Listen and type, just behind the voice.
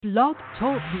Blog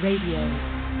Talk Radio.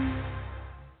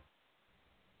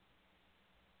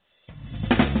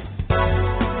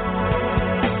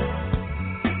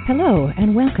 Hello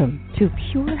and welcome to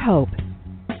Pure Hope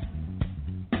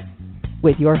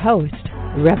with your host,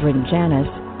 Reverend Janice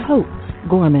Hope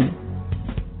Gorman.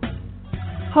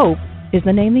 Hope is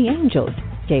the name the angels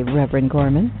gave Reverend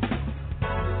Gorman.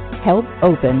 Help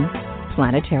open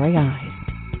planetary eyes.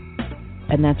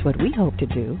 And that's what we hope to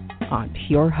do on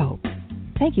Pure Hope.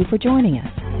 Thank you for joining us.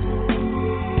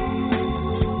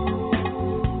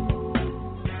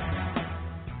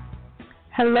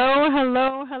 Hello,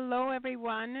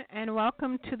 everyone, and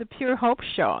welcome to the Pure Hope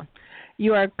Show. We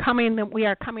are coming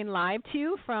live to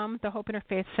you from the Hope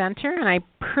Interfaith Center, and I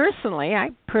personally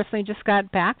just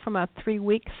got back from a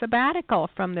 3-week sabbatical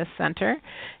from this center,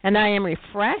 and I am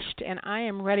refreshed and I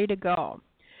am ready to go.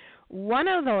 One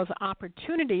of those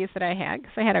opportunities that I had,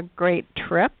 because I had a great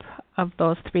trip of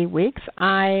those 3 weeks,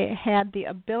 I had the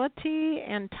ability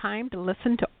and time to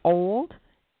listen to old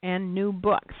and new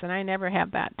books, and I never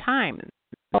have that time.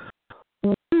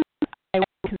 One that I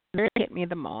consider hit me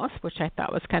the most, which I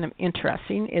thought was kind of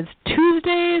interesting, is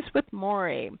Tuesdays with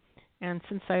Maury. And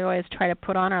since I always try to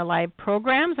put on our live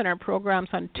programs and our programs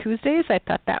on Tuesdays, I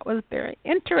thought that was very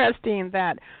interesting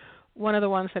that one of the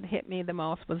ones that hit me the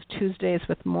most was Tuesdays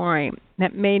with Maury.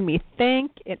 That made me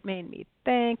think, and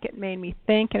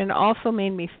it also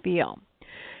made me feel.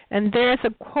 And there's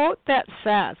a quote that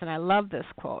says, and I love this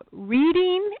quote,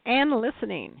 "Reading and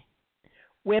listening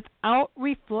without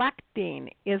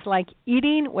reflecting is like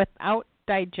eating without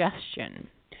digestion."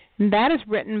 And that is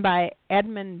written by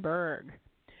Edmund Berg.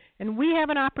 And we have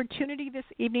an opportunity this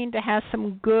evening to have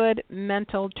some good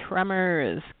mental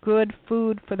tremors, good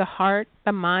food for the heart,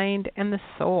 the mind, and the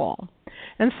soul.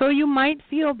 And so you might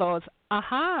feel those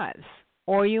ahas,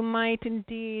 or you might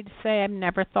indeed say, "I've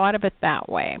never thought of it that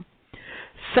way."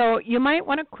 So you might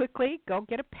want to quickly go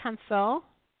get a pencil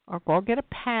or go get a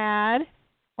pad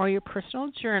or your personal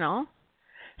journal.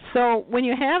 So when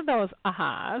you have those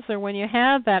ahas, or when you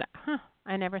have that,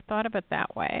 I never thought of it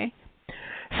that way,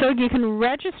 so you can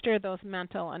register those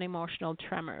mental and emotional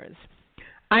tremors.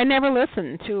 I never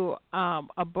listen to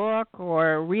a book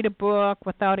or read a book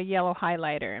without a yellow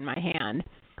highlighter in my hand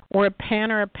or a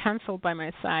pen or a pencil by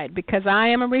my side, because I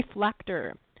am a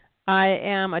reflector. I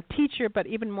am a teacher, but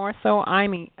even more so, I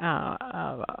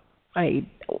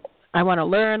want to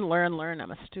learn.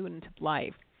 I'm a student of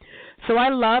life. So I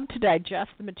love to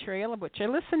digest the material of which I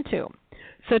listen to.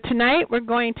 So tonight we're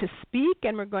going to speak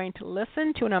and we're going to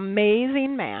listen to an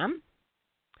amazing man.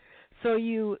 So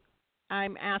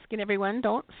I'm asking everyone,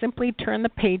 don't simply turn the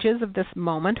pages of this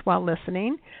moment while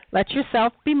listening. Let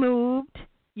yourself be moved.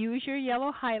 Use your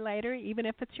yellow highlighter, even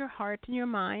if it's your heart and your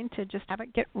mind, to just have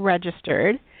it get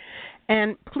registered.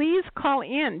 And please call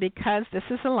in, because this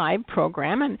is a live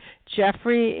program, and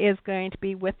Jeffrey is going to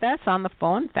be with us on the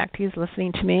phone. In fact, he's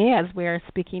listening to me as we are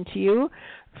speaking to you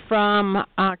from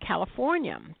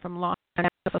California, from Los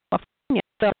Angeles, California.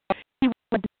 So he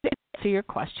will answer your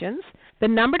questions. The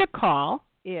number to call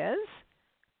is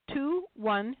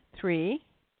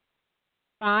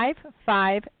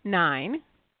 213-559-2974.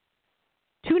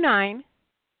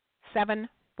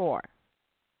 All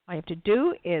you have to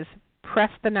do is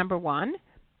press the number 1,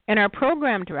 and our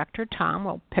program director, Tom,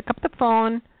 will pick up the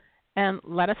phone and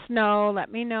let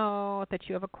me know that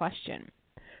you have a question.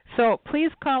 So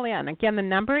please call in. Again, the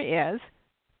number is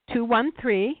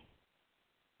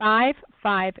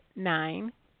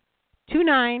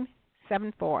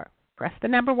 213-559-2974. Press the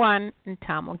number 1, and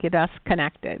Tom will get us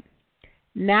connected.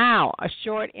 Now, a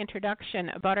short introduction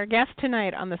about our guest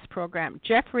tonight on this program.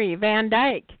 Jeffrey Van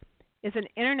Dyke is an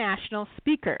international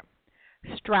speaker,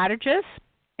 strategist,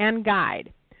 and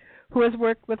guide who has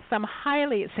worked with some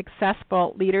highly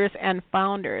successful leaders and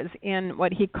founders in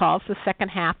what he calls the second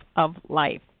half of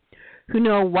life, who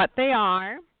know what they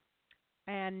are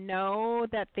and know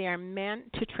that they are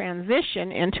meant to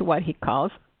transition into what he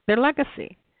calls their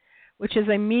legacy, which is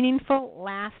a meaningful,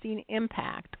 lasting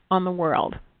impact on the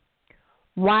world.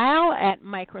 While at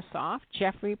Microsoft,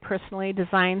 Jeffrey personally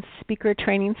designs speaker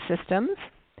training systems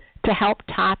to help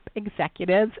top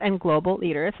executives and global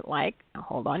leaders like,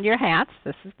 hold on to your hats,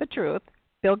 this is the truth,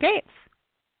 Bill Gates,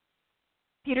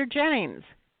 Peter Jennings,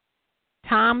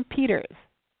 Tom Peters,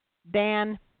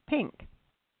 Dan Pink,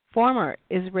 former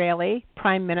Israeli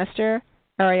Prime Minister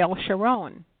Ariel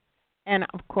Sharon, and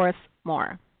of course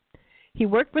more. He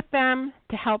worked with them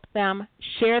to help them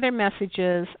share their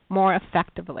messages more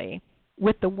effectively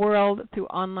with the world through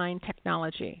online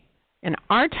technology. And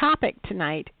our topic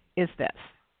tonight is this: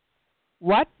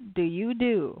 what do you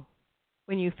do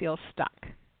when you feel stuck?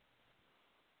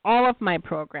 all of my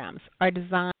programs are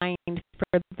designed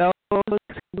for those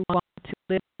who want to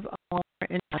live a more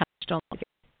intentional life.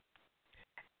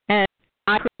 And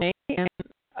I personally, in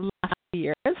the last few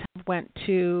years, have went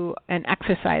to an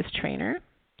exercise trainer.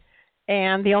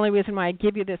 And the only reason why I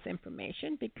give you this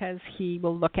information, because he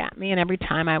will look at me, and every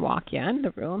time I walk in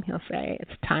the room, he'll say,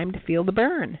 it's time to feel the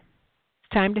burn.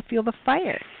 It's time to feel the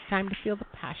fire. It's time to feel the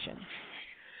passion.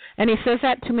 And he says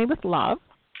that to me with love.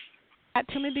 That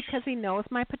to me because he knows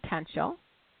my potential.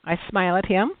 I smile at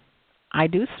him. I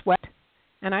do sweat.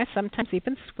 And I sometimes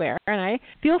even swear. And I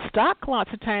feel stuck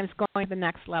lots of times going to the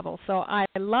next level. So I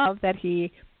love that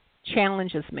he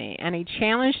challenges me. And he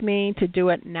challenged me to do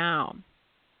it now.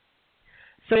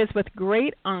 So it is with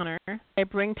great honor I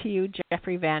bring to you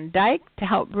Jeffrey Van Dyke to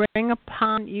help bring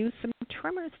upon you some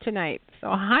tremors tonight. So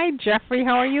hi, Jeffrey.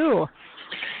 How are you?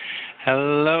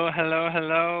 Hello, hello,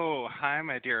 hello. Hi,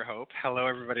 my dear Hope. Hello,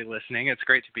 everybody listening. It's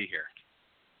great to be here.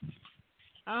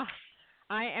 Oh,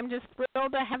 I am just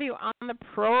thrilled to have you on the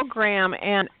program.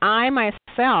 And I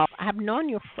myself have known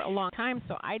you for a long time,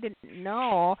 so I didn't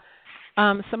know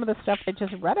some of the stuff I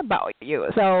just read about you.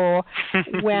 So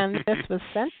when this was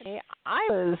sent to me, I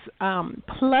was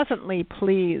pleasantly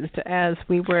pleased as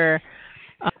we were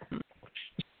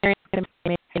sharing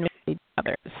information with each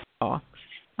other. So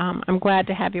I'm glad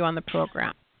to have you on the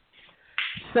program.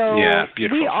 So yeah,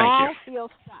 beautiful. We all Thank you. feel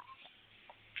stuck.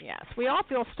 Yes, we all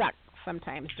feel stuck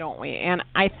sometimes, don't we? And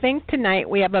I think tonight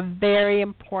we have a very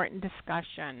important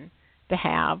discussion to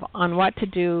have on what to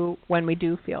do when we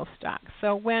do feel stuck.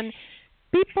 So when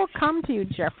people come to you,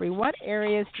 Jeffrey, what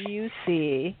areas do you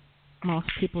see most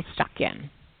people stuck in?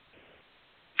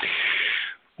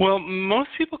 Well, most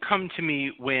people come to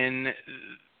me when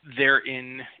they're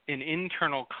in an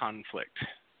internal conflict,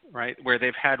 right, where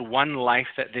they've had one life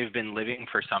that they've been living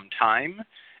for some time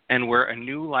and where a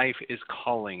new life is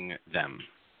calling them.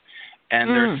 And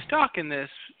they're stuck in this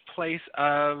place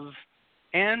of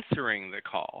answering the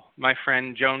call. My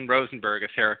friend Joan Rosenberg, a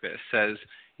therapist, says,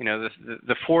 you know,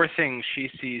 the four things she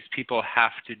sees people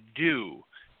have to do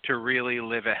to really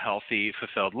live a healthy,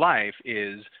 fulfilled life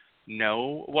is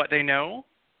know what they know,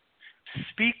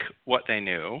 speak what they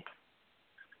know,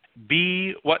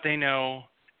 be what they know,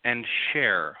 and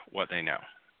share what they know.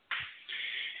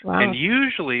 Wow. And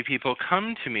usually people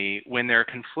come to me when they're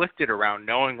conflicted around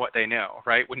knowing what they know,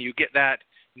 right? When you get that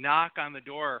knock on the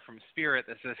door from Spirit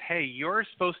that says, hey, you're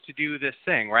supposed to do this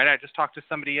thing, right? I just talked to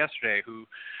somebody yesterday who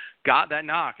got that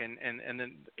knock,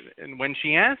 and when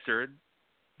she answered,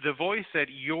 the voice said,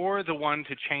 you're the one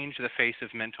to change the face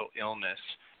of mental illness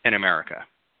in America.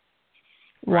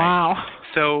 Wow. Right?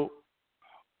 So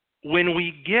when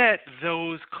we get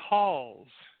those calls,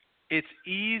 it's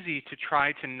easy to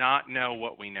try to not know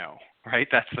what we know, right?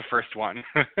 That's the first one,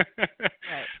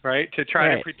 right? To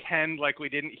try to pretend like we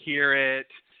didn't hear it.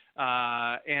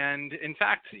 And in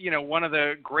fact, you know, one of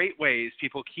the great ways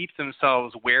people keep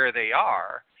themselves where they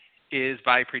are is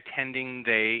by pretending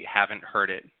they haven't heard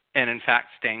it. And in fact,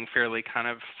 staying fairly kind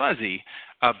of fuzzy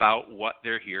about what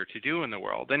they're here to do in the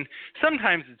world. And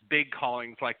sometimes it's big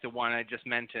callings like the one I just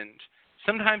mentioned.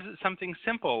 Sometimes it's something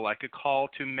simple like a call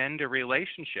to mend a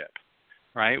relationship,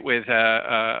 right, with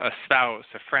a spouse,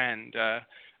 a friend, a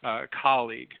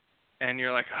colleague. And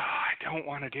you're like, oh, I don't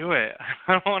want to do it.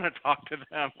 I don't want to talk to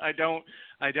them. I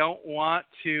don't want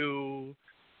to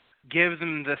give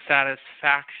them the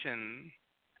satisfaction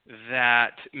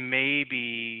that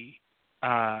maybe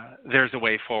there's a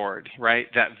way forward, right?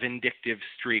 That vindictive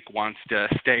streak wants to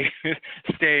stay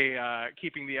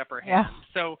keeping the upper hand. Yeah.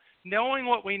 So knowing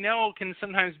what we know can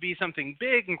sometimes be something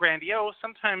big and grandiose.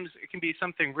 Sometimes it can be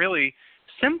something really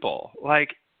simple,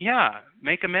 like, yeah,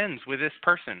 make amends with this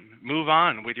person. Move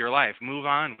on with your life. Move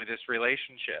on with this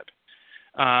relationship.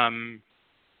 And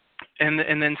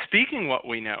then speaking what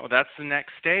we know, that's the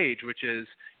next stage, which is,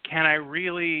 can I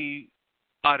really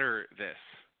utter this?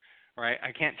 Right?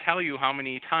 I can't tell you how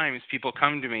many times people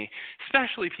come to me,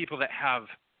 especially people that have,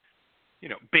 you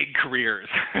know, big careers,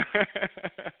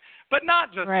 but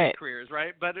not just big careers,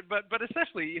 right? But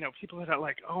especially, you know, people that are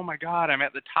like, oh my God, I'm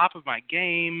at the top of my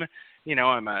game. You know,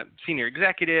 I'm a senior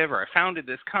executive, or I founded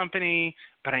this company,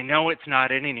 but I know it's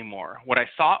not it anymore. What I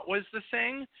thought was the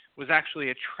thing was actually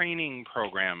a training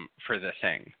program for the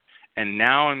thing. And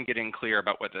now I'm getting clear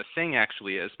about what the thing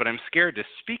actually is, but I'm scared to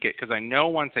speak it because I know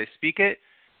once I speak it,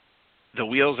 the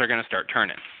wheels are going to start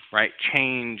turning, right?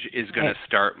 Change is going to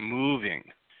start moving.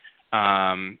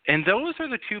 And those are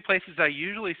the two places I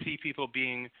usually see people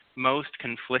being most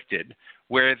conflicted,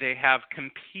 where they have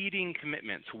competing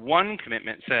commitments. One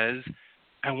commitment says,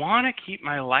 I want to keep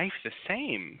my life the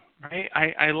same, right?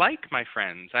 I like my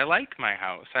friends. I like my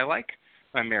house. I like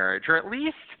my marriage, or at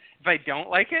least if I don't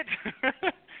like it,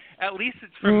 at least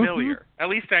it's familiar. At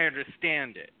least I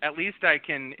understand it. At least I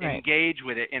can engage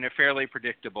with it in a fairly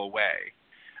predictable way.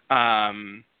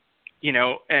 You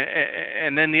know,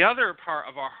 and then the other part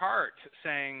of our heart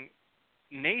saying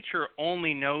nature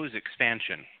only knows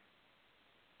expansion,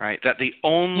 right? That the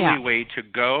only way to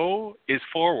go is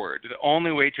forward. The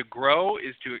only way to grow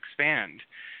is to expand.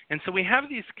 And so we have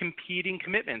these competing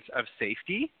commitments of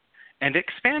safety and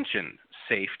expansion,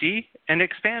 safety and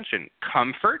expansion,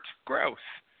 comfort, growth.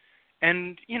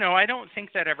 And, you know, I don't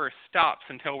think that ever stops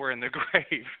until we're in the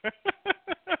grave.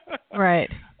 Right.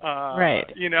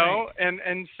 You know,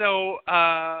 and so,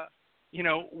 you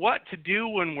know, what to do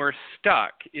when we're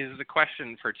stuck is the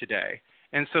question for today.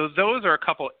 And so those are a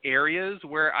couple areas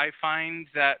where I find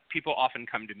that people often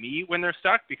come to me when they're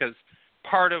stuck, because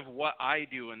part of what I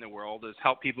do in the world is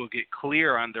help people get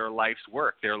clear on their life's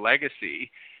work, their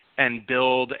legacy, and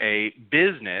build a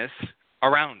business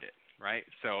around it, right?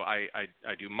 So I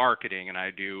do marketing and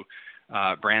I do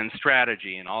brand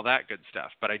strategy and all that good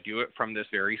stuff, but I do it from this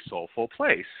very soulful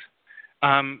place.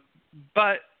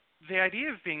 But the idea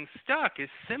of being stuck is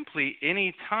simply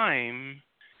any time,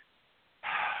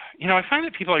 you know, I find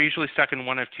that people are usually stuck in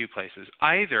one of two places.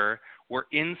 Either we're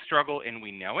in struggle and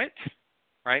we know it,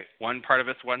 right? One part of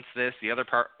us wants this, the other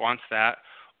part wants that,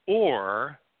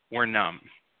 or we're numb.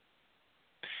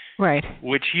 Right.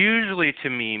 Which usually to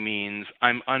me means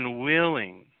I'm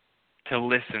unwilling to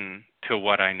listen to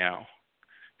what I know.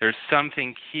 There's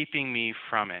something keeping me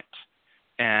from it.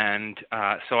 And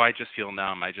so I just feel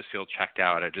numb. I just feel checked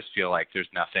out. I just feel like there's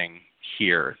nothing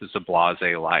here. This is a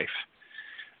blasé life.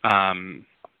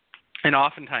 And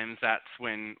oftentimes that's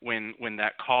when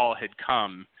that call had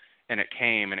come, and it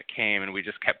came, and we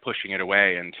just kept pushing it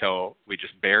away until we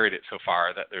just buried it so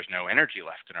far that there's no energy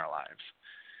left in our lives.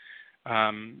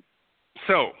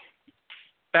 So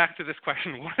back to this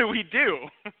question, what do we do?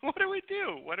 What do we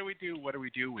do? What do we do? What do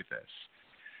we do with this?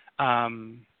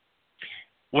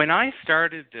 When I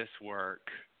started this work,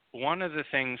 one of the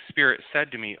things Spirit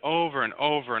said to me over and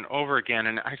over and over again,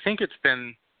 and I think it's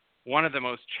been one of the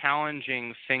most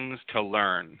challenging things to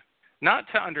learn, not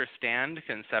to understand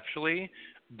conceptually,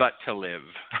 but to live.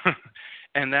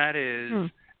 And that is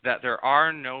that there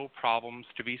are no problems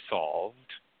to be solved,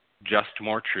 just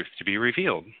more truth to be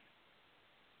revealed.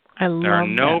 There are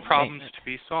no problems to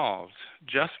be solved,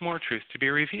 just more truth to be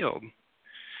revealed.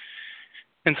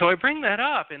 And so I bring that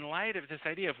up in light of this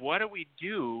idea of what do we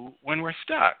do when we're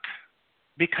stuck?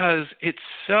 Because it's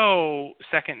so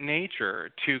second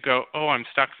nature to go, oh, I'm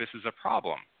stuck, this is a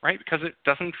problem, right? Because it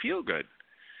doesn't feel good.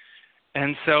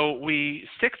 And so we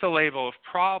stick the label of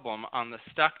problem on the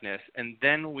stuckness, and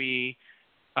then we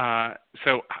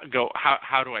go,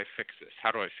 how do I fix this? How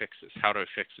do I fix this? How do I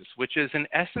fix this? Which is in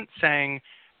essence saying,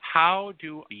 how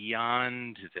do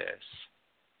beyond this?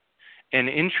 And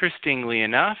interestingly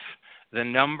enough, the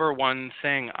number one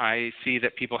thing I see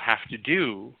that people have to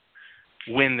do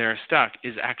when they're stuck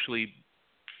is actually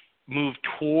move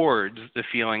towards the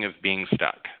feeling of being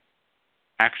stuck.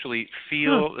 Actually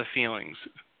feel the feelings.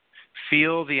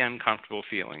 Feel the uncomfortable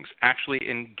feelings. Actually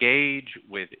engage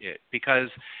with it. Because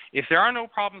if there are no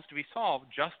problems to be solved,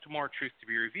 just more truth to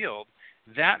be revealed,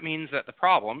 that means that the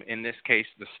problem, in this case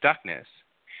the stuckness,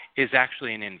 is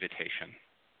actually an invitation.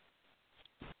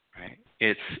 Right?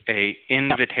 It's an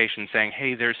invitation saying,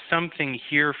 hey, there's something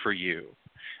here for you.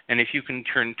 And if you can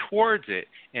turn towards it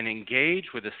and engage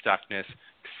with the stuckness,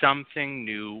 something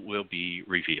new will be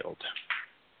revealed.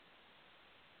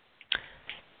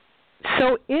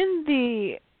 So in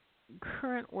the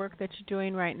current work that you're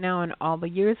doing right now and all the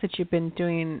years that you've been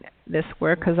doing this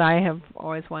work, because I have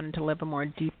always wanted to live a more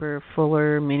deeper,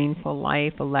 fuller, meaningful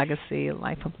life, a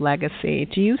life of legacy,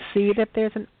 do you see that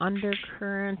there's an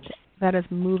undercurrent that is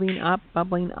moving up,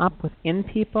 bubbling up within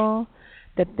people,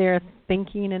 that they're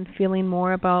thinking and feeling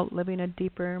more about living a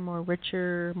deeper, more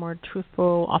richer, more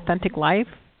truthful, authentic life?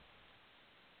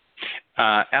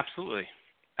 Absolutely.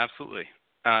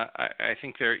 I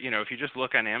think there, if you just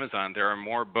look on Amazon, there are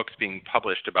more books being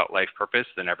published about life purpose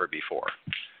than ever before.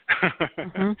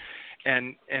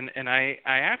 And I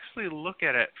actually look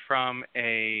at it from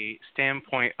a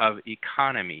standpoint of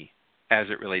economy as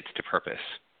it relates to purpose.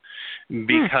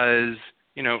 Because,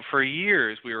 for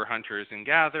years we were hunters and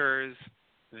gatherers,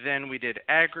 then we did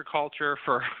agriculture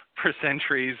for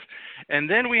centuries, and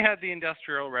then we had the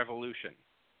Industrial Revolution,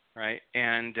 right?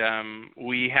 And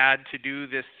we had to do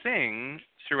this thing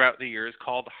throughout the years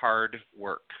called hard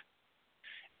work.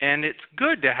 And it's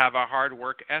good to have a hard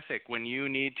work ethic when you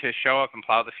need to show up and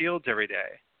plow the fields every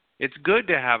day. It's good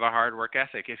to have a hard work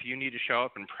ethic if you need to show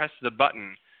up and press the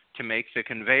button to make the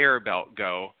conveyor belt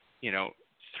go,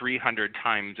 300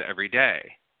 times every day.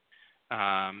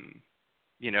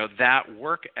 That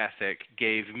work ethic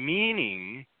gave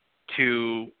meaning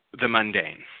to the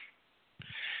mundane.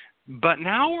 But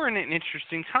now we're in an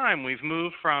interesting time. We've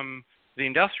moved from the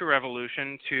Industrial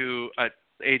Revolution to an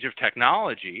age of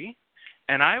technology,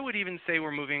 and I would even say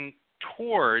we're moving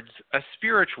towards a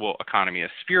spiritual economy, a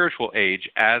spiritual age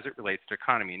as it relates to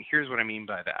economy. And here's what I mean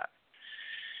by that.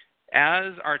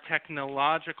 As our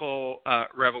technological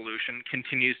revolution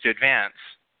continues to advance,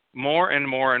 more and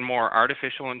more and more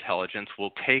artificial intelligence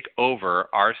will take over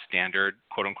our standard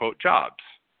quote-unquote jobs.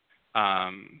 We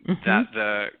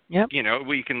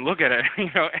can look at it,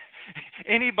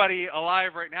 anybody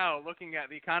alive right now looking at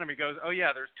the economy goes, oh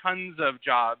yeah, there's tons of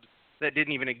jobs that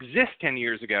didn't even exist 10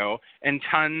 years ago and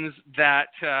tons that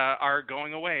are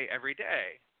going away every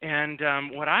day. And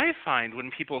what I find when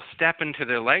people step into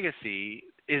their legacy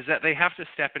is that they have to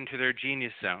step into their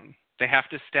genius zone. They have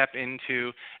to step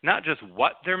into not just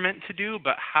what they're meant to do,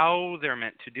 but how they're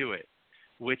meant to do it,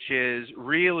 which is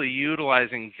really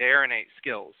utilizing their innate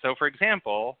skills. So, for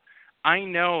example, I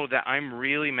know that I'm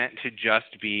really meant to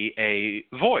just be a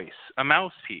voice, a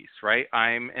mouthpiece, right?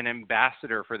 I'm an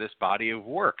ambassador for this body of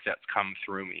work that's come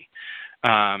through me.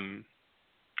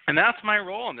 And that's my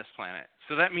role on this planet.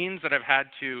 So that means that I've had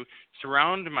to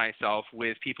surround myself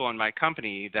with people in my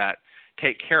company that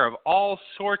take care of all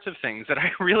sorts of things that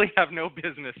I really have no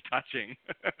business touching,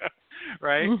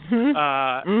 right?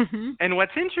 And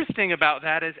what's interesting about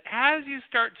that is as you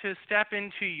start to step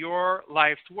into your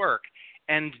life's work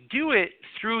and do it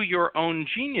through your own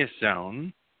genius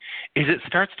zone, is it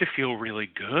starts to feel really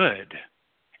good.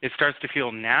 It starts to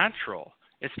feel natural.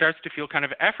 It starts to feel kind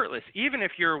of effortless, even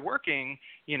if you're working,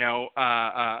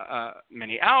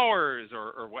 many hours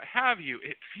or what have you.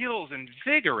 It feels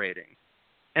invigorating.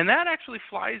 And that actually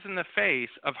flies in the face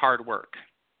of hard work,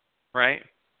 right?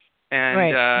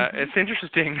 And it's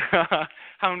interesting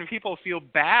how many people feel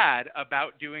bad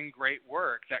about doing great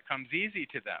work that comes easy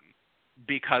to them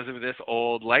because of this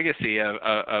old legacy of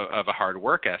a hard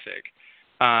work ethic.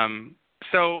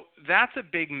 So that's a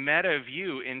big meta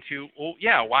view into,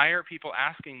 why are people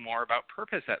asking more about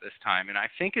purpose at this time? And I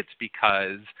think it's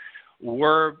because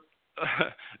we're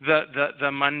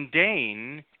the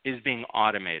mundane is being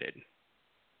automated.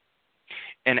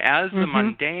 And as the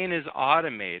mundane is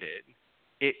automated,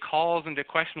 it calls into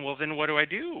question, well, then what do I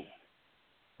do?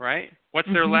 Right? What's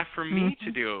there left for me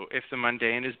to do if the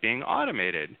mundane is being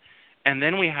automated? And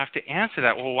then we have to answer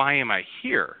that, well, why am I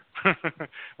here?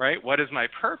 Right? What is my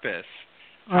purpose?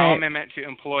 How am I meant to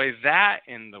employ that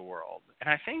in the world? And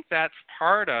I think that's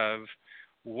part of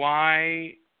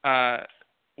why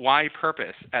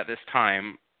purpose at this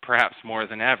time, perhaps more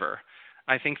than ever.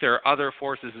 I think there are other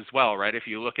forces as well, right? If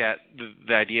you look at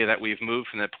the idea that we've moved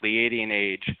from the Pleiadian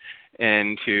age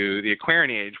into the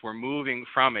Aquarian age, we're moving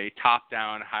from a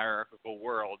top-down hierarchical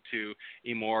world to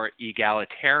a more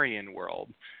egalitarian world.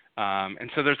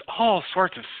 And so there's all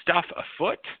sorts of stuff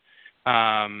afoot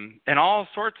and all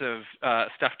sorts of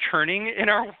stuff churning in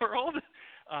our world.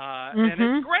 And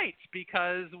it's great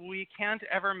because we can't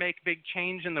ever make big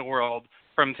change in the world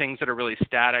from things that are really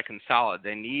static and solid.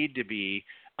 They need to be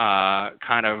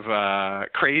kind of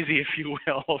crazy, if you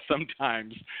will,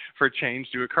 sometimes for change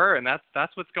to occur. And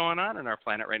that's what's going on in our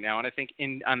planet right now. And I think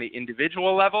on the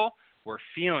individual level, we're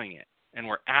feeling it. And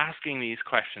we're asking these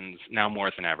questions now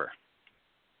more than ever.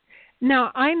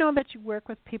 Now, I know that you work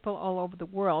with people all over the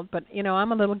world, but,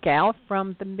 I'm a little gal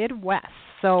from the Midwest.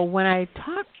 So when I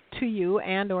talk to you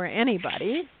and or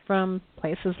anybody from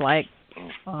places like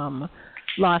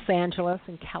Los Angeles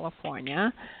and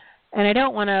California, and I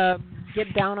don't want to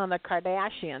get down on the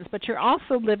Kardashians, but you're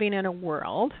also living in a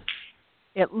world,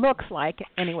 it looks like,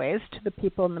 anyways, to the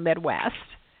people in the Midwest,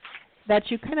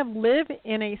 that you kind of live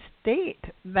in a state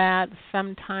that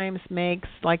sometimes makes,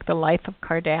 like, the life of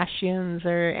Kardashians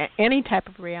or any type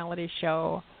of reality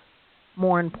show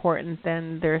more important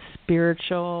than their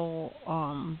spiritual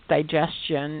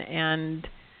digestion and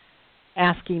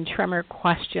asking tremor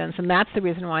questions. And that's the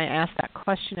reason why I asked that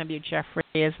question of you, Jeffrey,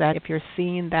 is that if you're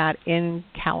seeing that in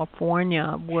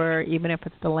California, where even if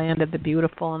it's the land of the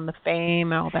beautiful and the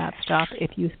fame and all that stuff,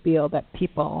 if you feel that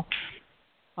people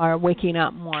are waking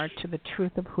up more to the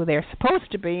truth of who they're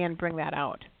supposed to be and bring that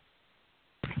out.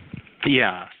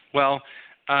 Yeah. Well,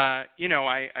 I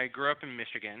grew up in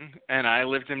Michigan and I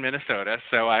lived in Minnesota,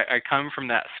 so I come from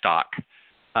that stock.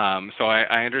 So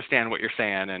I understand what you're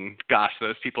saying, and gosh,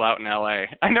 those people out in LA,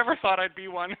 I never thought I'd be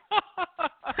one.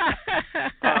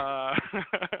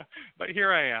 But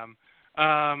here I am.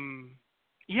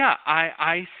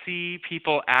 I see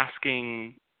people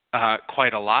asking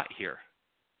quite a lot here.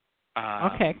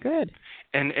 Okay, good.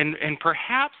 and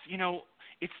perhaps,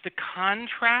 it's the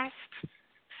contrast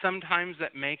sometimes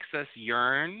that makes us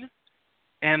yearn,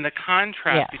 and the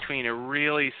contrast between a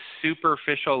really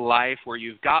superficial life where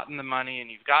you've gotten the money and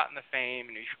you've gotten the fame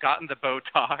and you've gotten the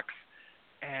Botox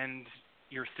and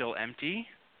you're still empty.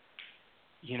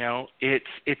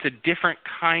 It's a different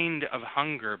kind of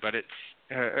hunger, but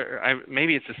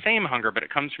maybe it's the same hunger, but it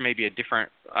comes from maybe a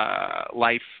different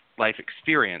life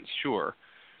experience. Sure,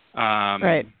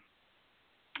 right.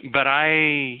 But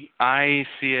I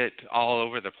see it all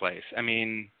over the place. I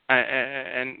mean,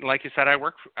 and like you said, I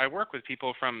work with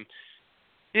people from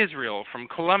Israel, from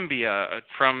Colombia,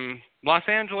 from Los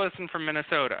Angeles, and from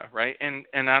Minnesota, right? And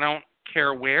I don't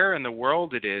care where in the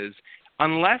world it is,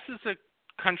 unless it's a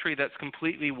country that's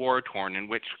completely war-torn, in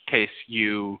which case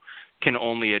you can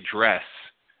only address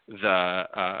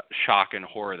the shock and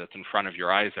horror that's in front of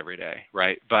your eyes every day,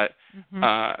 right? But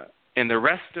in the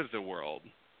rest of the world,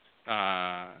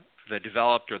 the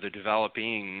developed or the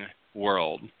developing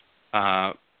world,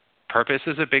 purpose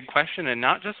is a big question, and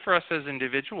not just for us as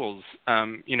individuals.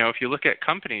 If you look at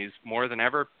companies, more than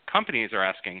ever, companies are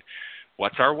asking,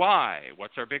 what's our why?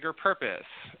 What's our bigger purpose?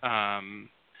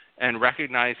 And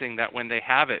recognizing that when they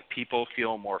have it, people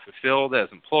feel more fulfilled as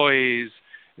employees,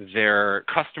 their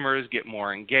customers get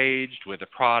more engaged with the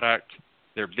product,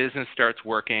 their business starts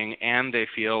working, and they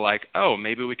feel like, oh,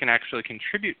 maybe we can actually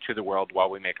contribute to the world while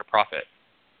we make a profit.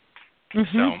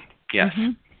 So, yes.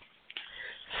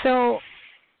 So,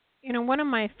 one of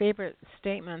my favorite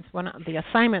statements, the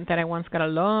assignment that I once got a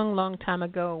long, long time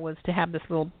ago was to have this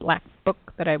little black book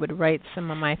that I would write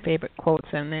some of my favorite quotes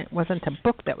in. It wasn't a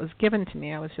book that was given to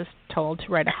me. I was just told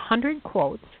to write 100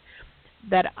 quotes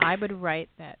that I would write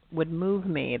that would move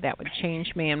me, that would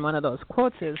change me. And one of those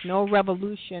quotes is, no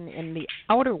revolution in the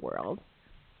outer world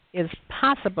is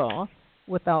possible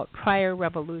without prior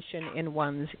revolution in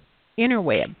one's inner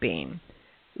way of being.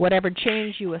 Whatever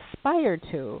change you aspire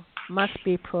to must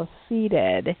be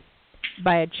preceded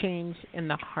by a change in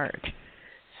the heart.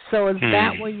 So is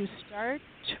that where you start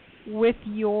with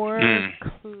your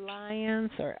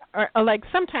clients? Or like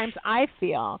sometimes I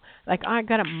feel like I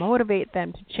got to motivate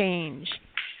them to change.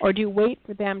 Or do you wait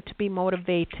for them to be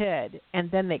motivated and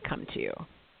then they come to you?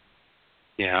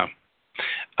 Yeah.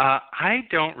 I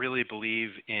don't really believe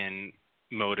in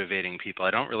motivating people.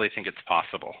 I don't really think it's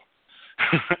possible.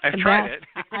 I've tried it.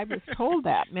 I was told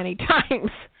that many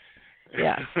times.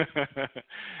 Yeah.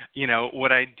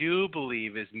 What I do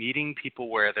believe is meeting people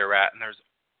where they're at, and there's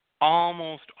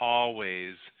almost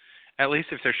always, at least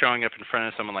if they're showing up in front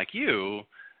of someone like you,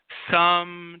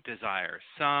 some desire,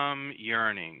 some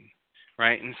yearning,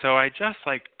 right? And so I just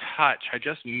I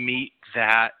just meet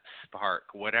that spark,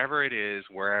 whatever it is,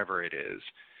 wherever it is.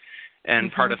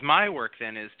 And part of my work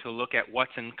then is to look at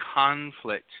what's in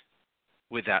conflict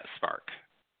with that spark,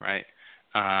 right?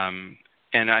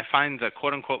 And I find the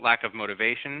quote-unquote lack of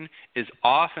motivation is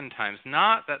oftentimes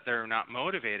not that they're not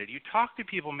motivated. You talk to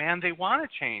people, man, they want to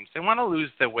change. They want to lose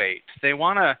the weight. They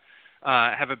want to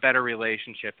have a better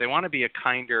relationship. They want to be a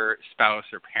kinder spouse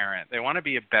or parent. They want to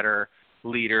be a better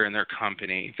leader in their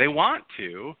company. They want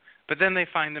to, but then they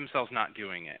find themselves not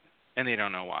doing it, and they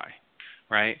don't know why,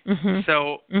 right?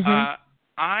 So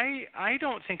I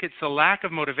don't think it's a lack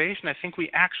of motivation. I think we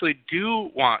actually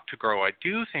do want to grow. I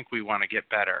do think we want to get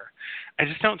better. I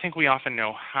just don't think we often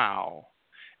know how.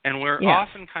 And we're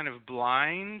often kind of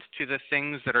blind to the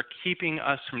things that are keeping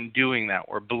us from doing that.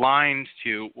 We're blind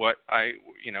to what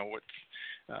what's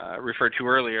referred to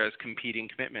earlier as competing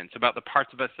commitments, about the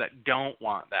parts of us that don't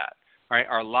want that. Right?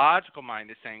 Our logical mind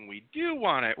is saying we do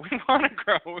want it. We want to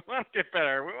grow. We want to get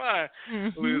better. We want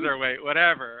to lose our weight,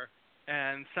 whatever.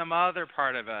 And some other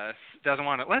part of us doesn't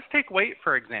want it. Let's take weight,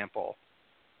 for example,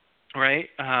 right?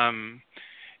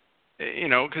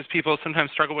 Because people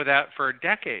sometimes struggle with that for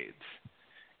decades.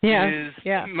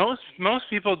 Most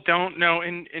people don't know,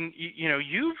 and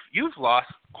you've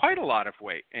lost quite a lot of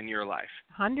weight in your life.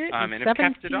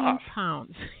 117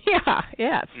 pounds. Yeah,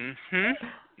 yes.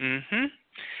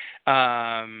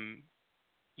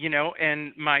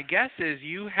 And my guess is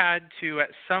you had to at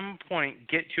some point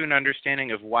get to an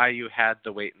understanding of why you had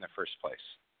the weight in the first place.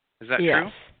 Is that true?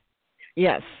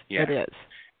 Yes, it is.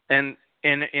 And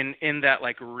in that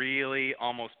really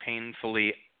almost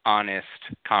painfully honest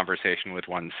conversation with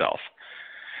oneself.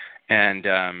 And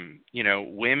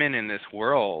women in this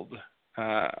world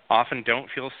often don't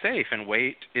feel safe, and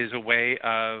weight is a way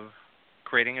of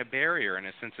creating a barrier and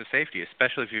a sense of safety,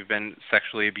 especially if you've been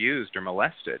sexually abused or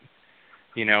molested.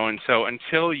 And so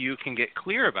until you can get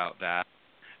clear about that,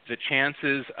 the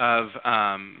chances of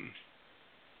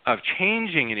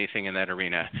changing anything in that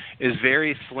arena is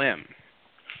very slim.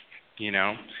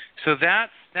 So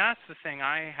that's the thing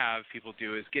I have people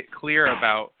do, is get clear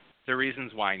about the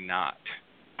reasons why not,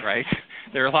 right?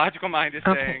 Their logical mind is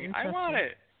saying, I want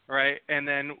it, right? And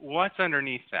then what's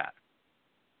underneath that?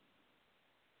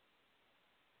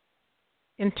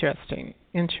 Interesting.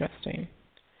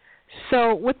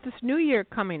 So with this new year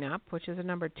coming up, which is a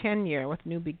number 10 year with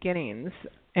new beginnings,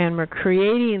 and we're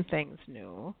creating things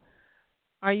new,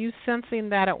 are you sensing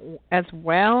that as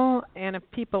well? And if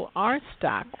people are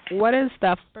stuck, what is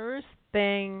the first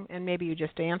thing, and maybe you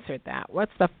just answered that,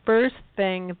 what's the first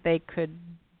thing they could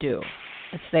do?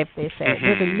 Let's say if they say,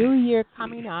 with a new year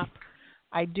coming up,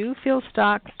 I do feel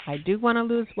stuck, I do want to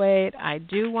lose weight, I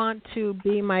do want to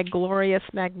be my glorious,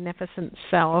 magnificent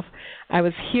self, I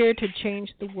was here to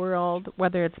change the world,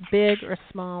 whether it's big or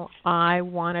small, I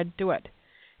want to do it.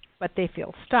 But they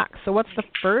feel stuck. So what's the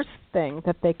first thing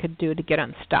that they could do to get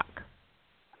unstuck?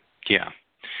 Yeah.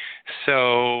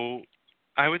 So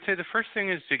I would say the first thing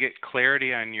is to get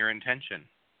clarity on your intention.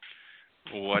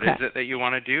 What is it that you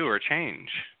want to do or change?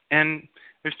 And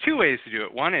there's two ways to do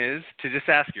it. One is to just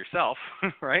ask yourself,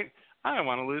 right? I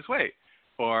want to lose weight,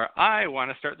 or I want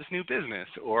to start this new business,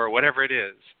 or whatever it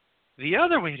is. The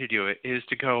other way to do it is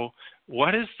to go,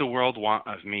 what does the world want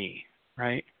of me,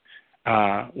 right?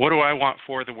 What do I want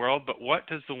for the world, but what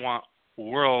does the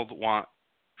world want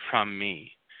from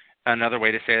me? Another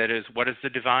way to say that is, what does the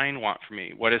divine want from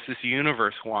me? What does this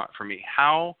universe want from me?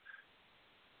 How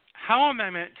am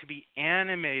I meant to be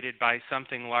animated by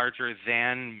something larger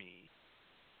than me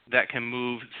that can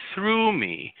move through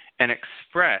me and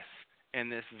express in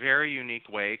this very unique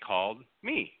way called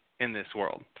me in this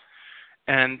world?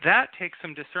 And that takes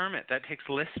some discernment. That takes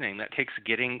listening. That takes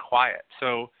getting quiet.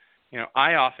 So,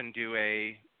 I often do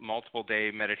a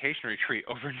multiple-day meditation retreat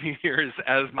over New Year's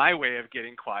as my way of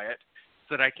getting quiet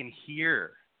so that I can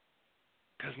hear.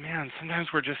 Because, man, sometimes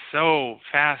we're just so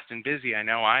fast and busy, I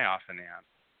know I often am,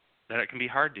 that it can be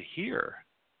hard to hear.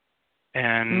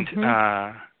 And,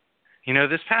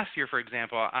 this past year, for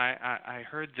example, I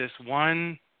heard this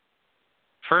one.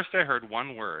 First, I heard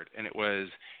one word, and it was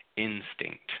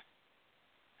instinct.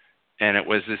 And it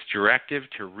was this directive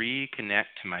to reconnect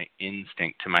to my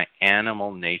instinct, to my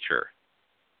animal nature,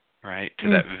 right? To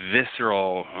that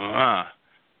visceral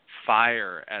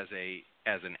fire as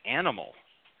an animal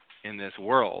in this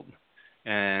world.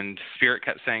 And Spirit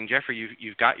kept saying, Jeffrey,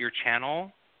 you've got your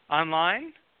channel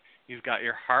online. You've got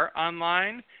your heart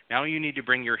online. Now you need to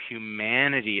bring your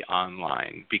humanity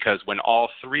online, because when all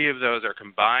three of those are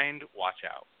combined, watch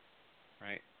out,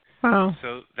 right? Wow.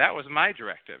 So that was my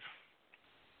directive.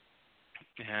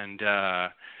 And,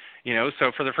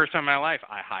 so for the first time in my life,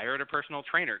 I hired a personal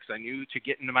trainer because I knew to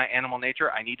get into my animal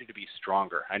nature, I needed to be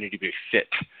stronger. I needed to be fit.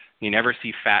 You never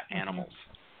see fat animals.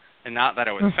 And not that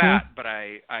I was fat, but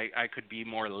I could be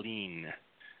more lean,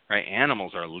 right?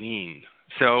 Animals are lean.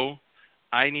 So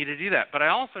I need to do that. But I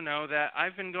also know that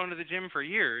I've been going to the gym for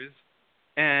years,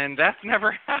 and that's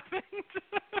never happened.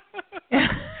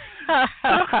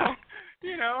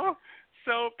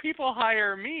 So people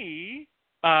hire me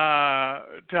to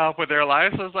help with their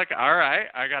lives. So I was like, all right,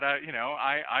 I gotta,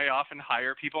 I often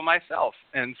hire people myself.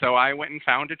 And so I went and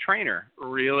found a trainer, a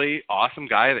really awesome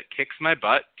guy that kicks my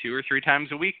butt 2 or 3 times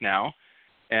a week now.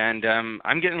 And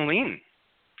I'm getting lean,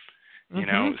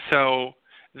 so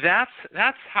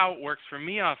that's how it works for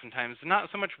me oftentimes. Not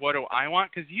so much what do I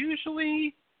want, because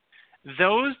usually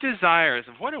those desires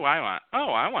of what do I want?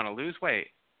 Oh, I want to lose weight.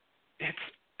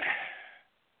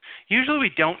 Usually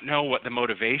we don't know what the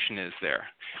motivation is there.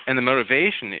 And the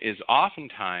motivation is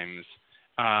oftentimes,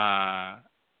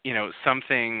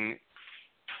 something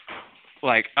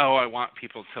like, oh, I want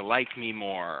people to like me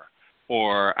more,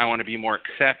 or I want to be more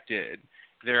accepted.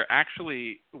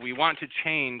 We want to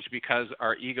change because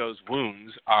our ego's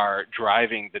wounds are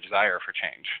driving the desire for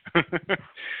change.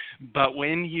 But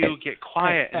when you get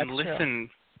quiet and listen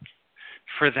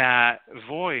for that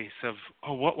voice of,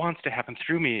 oh, what wants to happen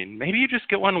through me? And maybe you just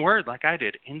get one word like I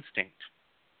did, instinct.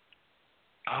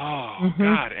 Oh,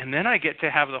 God. And then I get to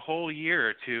have the whole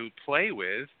year to play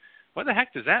with, what the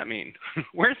heck does that mean?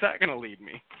 Where's that going to lead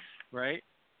me? Right?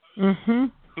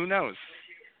 Who knows?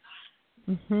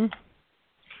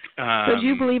 So do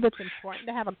you believe it's important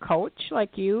to have a coach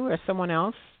like you or someone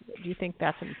else? Do you think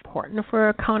that's important for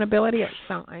accountability? It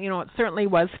certainly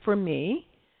was for me.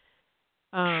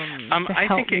 I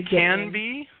think it can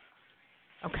be.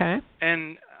 Okay.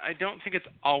 And I don't think it's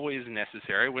always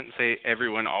necessary. I wouldn't say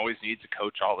everyone always needs a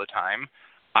coach all the time.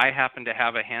 I happen to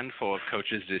have a handful of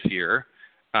coaches this year,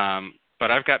 but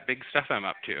I've got big stuff I'm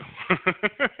up to.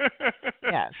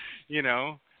 Yes.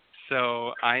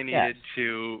 So I needed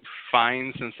to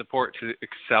find some support to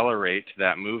accelerate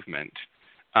that movement.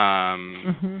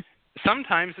 Sometimes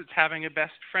it's having a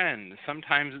best friend.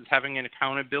 Sometimes it's having an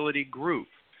accountability group,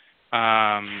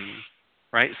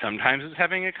 right? Sometimes it's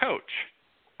having a coach.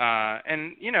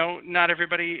 And, not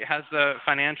everybody has the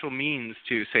financial means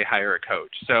to, say, hire a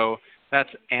coach. So that's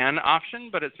an option,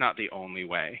 but it's not the only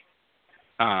way.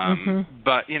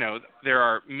 But, there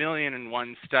are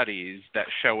 1,000,001 studies that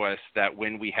show us that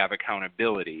when we have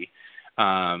accountability,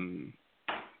 when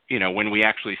we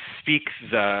actually speak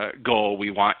the goal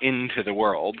we want into the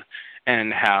world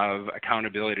and have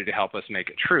accountability to help us make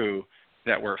it true,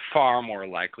 that we're far more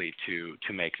likely to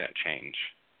make that change.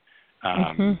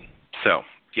 So,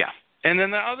 yeah. And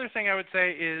then the other thing I would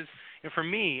say is, for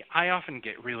me, I often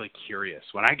get really curious.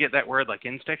 When I get that word like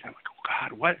instinct, I'm like, oh,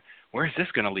 God, where is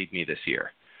this going to lead me this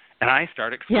year? And I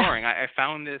start exploring. Yeah.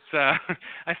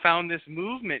 I found this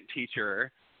movement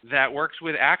teacher that works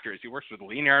with actors. He works with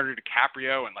Leonardo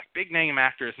DiCaprio and like big name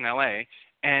actors in LA.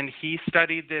 And he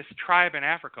studied this tribe in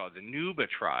Africa, the Nuba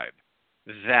tribe,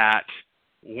 that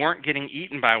weren't getting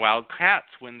eaten by wild cats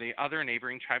when the other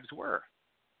neighboring tribes were.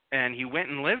 And he went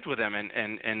and lived with them, and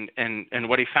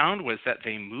what he found was that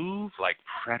they move like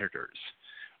predators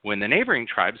when the neighboring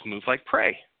tribes move like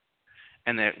prey.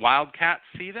 And that wild cats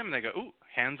see them, and they go, ooh,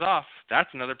 hands off,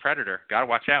 that's another predator, got to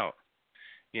watch out.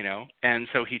 And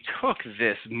so he took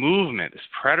this movement, this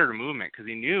predator movement, because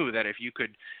he knew that if you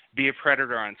could be a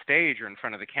predator on stage or in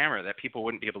front of the camera, that people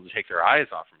wouldn't be able to take their eyes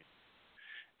off of you.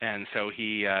 And so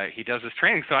he does this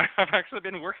training. So I've actually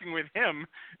been working with him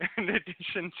in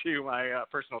addition to my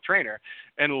personal trainer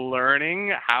and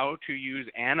learning how to use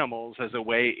animals as a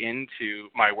way into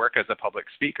my work as a public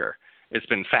speaker. It's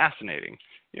been fascinating.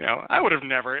 I would have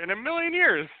never in a million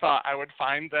years thought I would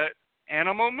find that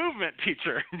animal movement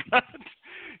teacher. But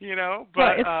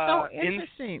it's so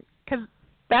interesting because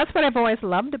that's what I've always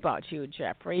loved about you,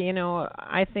 Jeffrey.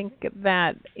 I think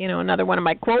that, another one of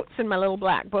my quotes in my little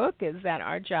black book is that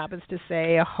our job is to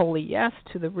say a holy yes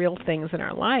to the real things in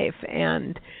our life.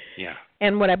 And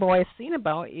what I've always seen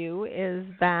about you is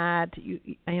that,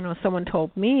 someone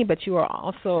told me, but you are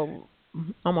also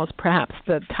almost perhaps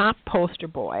the top poster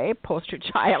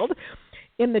child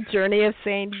in the journey of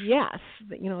saying yes,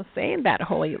 saying that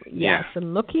holy yes,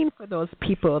 and looking for those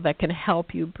people that can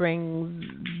help you bring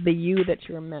the you that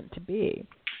you're meant to be.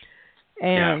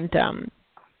 And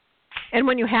and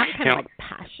when you have kind of like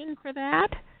passion for that,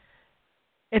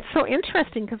 it's so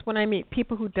interesting because when I meet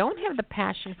people who don't have the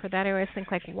passion for that, I always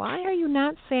think like, why are you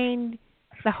not saying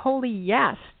the holy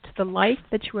yes to the life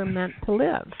that you were meant to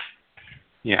live?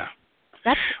 Yeah.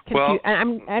 That's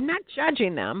confusing. I'm not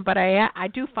judging them, but I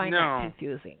do find that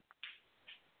confusing.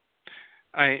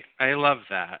 I love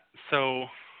that. So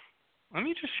let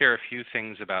me just share a few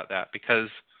things about that, because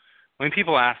when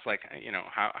people ask, like,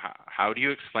 how do you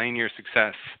explain your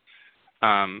success?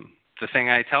 The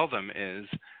thing I tell them is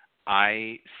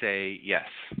I say yes.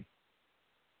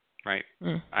 Right?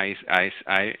 In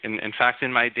fact,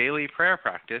 in my daily prayer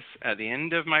practice, at the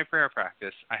end of my prayer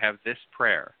practice, I have this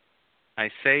prayer. I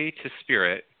say to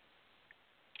Spirit,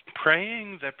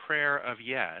 praying the prayer of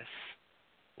yes,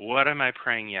 what am I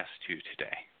praying yes to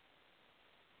today?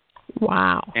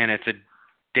 Wow. And it's a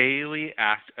daily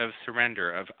act of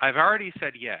surrender of, I've already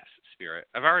said yes, Spirit.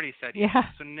 I've already said yes.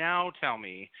 So now tell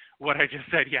me what I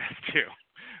just said yes to,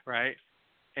 right?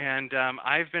 And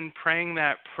I've been praying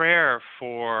that prayer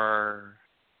for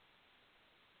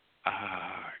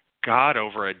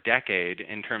over a decade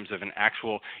in terms of an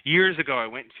actual. Years ago, I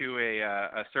went to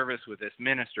a service with this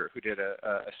minister who did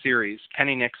a series.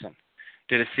 Penny Nixon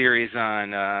did a series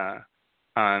on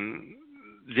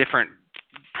different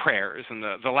prayers, and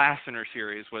the last in her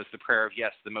series was the prayer of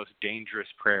yes, the most dangerous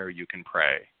prayer you can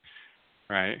pray,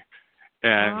 right?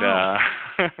 And wow.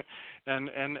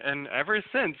 and ever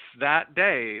since that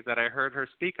day that I heard her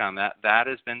speak on that, that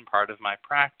has been part of my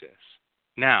practice.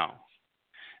 Now,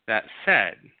 that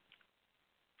said,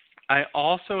 I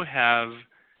also have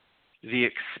the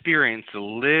experience, the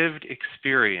lived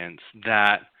experience,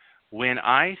 that when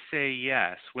I say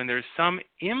yes, when there's some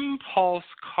impulse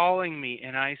calling me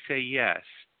and I say yes,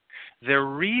 the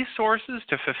resources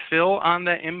to fulfill on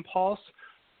the impulse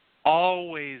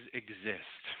always exist.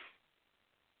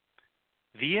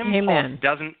 The impulse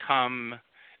doesn't come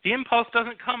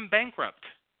bankrupt,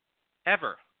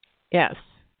 ever. Yes.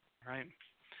 Right?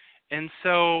 And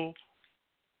so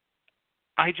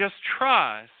I just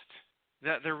trust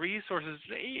that the resources,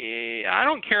 I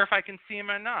don't care if I can see them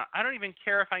or not. I don't even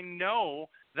care if I know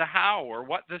the how or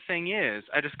what the thing is.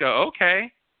 I just go,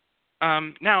 okay.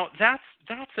 Now, that's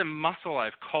a muscle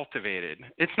I've cultivated.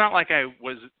 It's not like I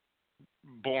was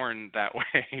born that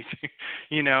way,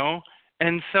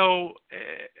 And so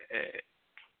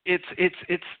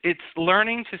it's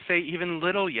learning to say even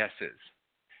little yeses.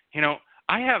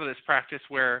 I have this practice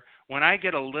where when I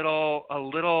get a little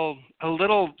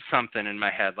something in my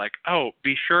head, like, oh,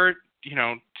 be sure,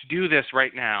 to do this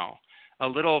right now, a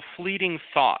little fleeting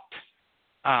thought,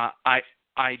 I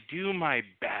do my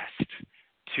best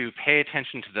to pay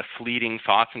attention to the fleeting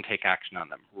thoughts and take action on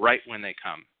them right when they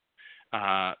come,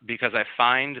 because I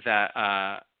find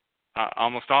that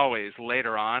almost always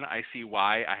later on I see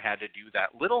why I had to do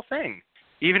that little thing,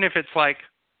 even if it's like,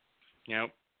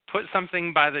 put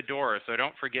something by the door so I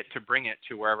don't forget to bring it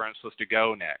to wherever I'm supposed to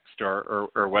go next, or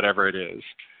whatever it is.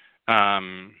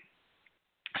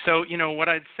 So, what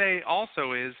I'd say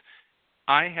also is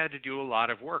I had to do a lot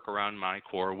of work around my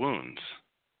core wounds,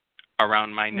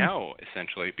 around my no,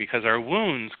 essentially, because our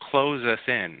wounds close us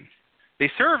in. They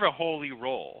serve a holy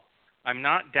role. I'm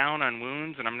not down on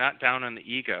wounds, and I'm not down on the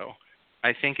ego.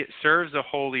 I think it serves a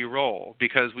holy role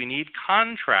because we need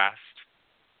contrast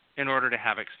in order to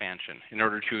have expansion, in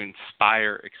order to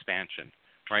inspire expansion,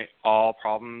 right? All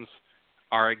problems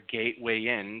are a gateway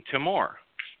in to more.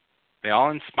 They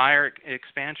all inspire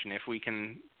expansion if we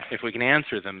can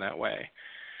answer them that way.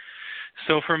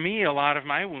 So for me, a lot of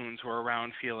my wounds were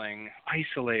around feeling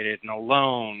isolated and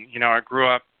alone. I grew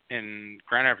up in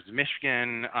Grand Rapids,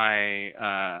 Michigan.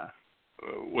 I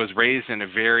was raised in a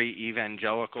very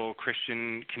evangelical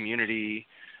Christian community,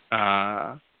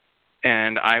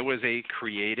 and I was a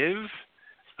creative,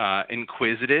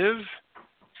 inquisitive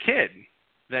kid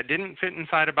that didn't fit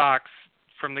inside a box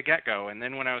from the get-go. And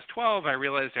then when I was 12, I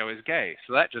realized I was gay.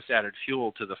 So that just added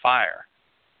fuel to the fire,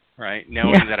 right?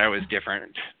 Knowing that I was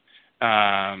different.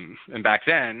 And back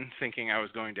then, thinking I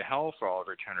was going to hell for all of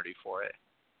eternity for it.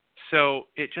 So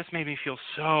it just made me feel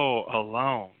so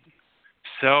alone,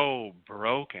 so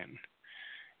broken,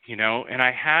 and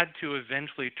I had to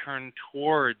eventually turn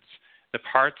towards the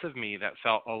parts of me that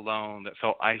felt alone, that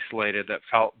felt isolated, that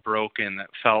felt broken, that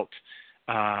felt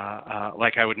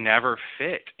like I would never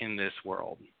fit in this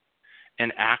world,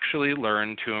 and actually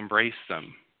learn to embrace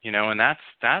them, and that's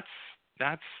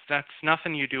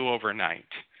nothing you do overnight.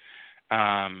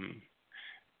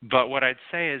 But what I'd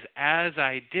say is, as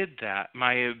I did that,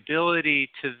 my ability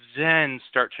to then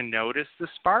start to notice the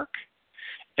spark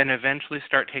and eventually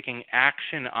start taking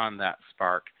action on that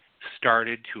spark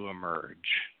started to emerge,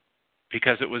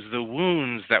 because it was the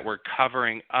wounds that were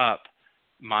covering up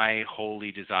my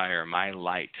holy desire, my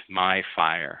light, my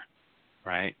fire,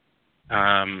 right?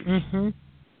 And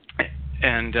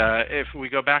if we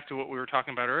go back to what we were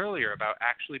talking about earlier about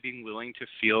actually being willing to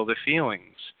feel the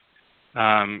feelings,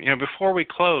 before we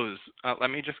close, let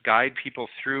me just guide people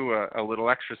through a little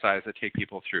exercise to take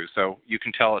people through. So you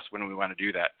can tell us when we want to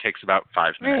do that. It takes about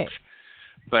 5 minutes.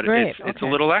 But it's a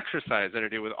little exercise that I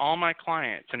do with all my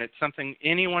clients, and it's something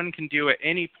anyone can do at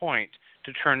any point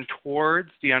to turn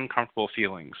towards the uncomfortable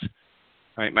feelings.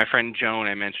 Right? My friend Joan,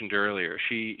 I mentioned earlier,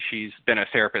 she's been a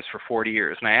therapist for 40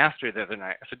 years, and I asked her the other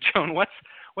night, I said, Joan, what's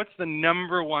the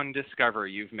number one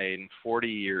discovery you've made in 40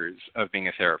 years of being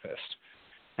a therapist?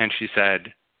 And she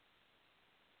said,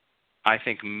 I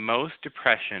think most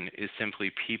depression is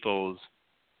simply people's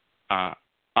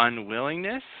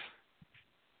unwillingness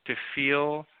to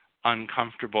feel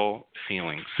uncomfortable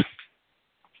feelings.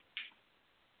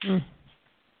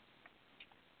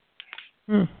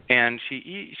 And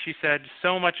she said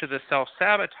so much of the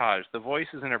self-sabotage, the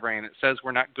voices in our brain that says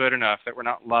we're not good enough, that we're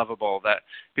not lovable, that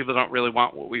people don't really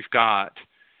want what we've got,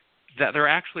 that they're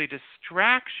actually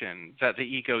distraction that the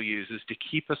ego uses to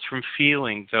keep us from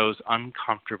feeling those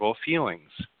uncomfortable feelings.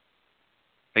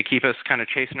 They keep us kind of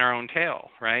chasing our own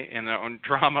tail, right, in the own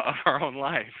drama of our own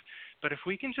life. But if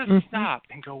we can just stop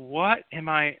and go, what am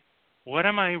I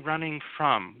running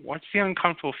from? What's the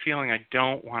uncomfortable feeling I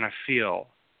don't want to feel?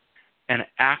 And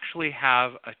actually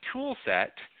have a tool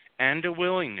set and a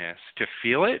willingness to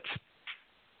feel it,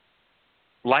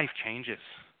 life changes,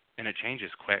 and it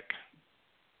changes quick.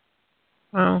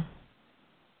 Oh.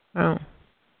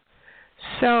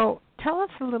 So tell us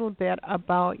a little bit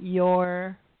about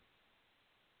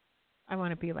I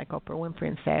want to be like Oprah Winfrey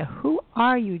and say, who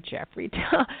are you, Jeffrey?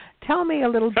 Tell me a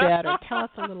little bit, or tell us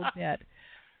a little bit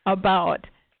about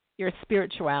your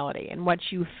spirituality and what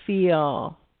you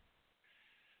feel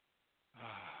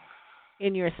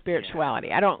in your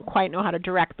spirituality. I don't quite know how to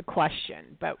direct the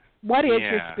question, but what is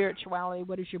your spirituality?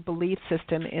 What is your belief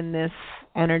system in this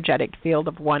energetic field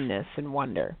of oneness and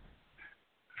wonder?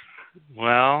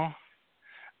 Well,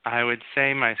 I would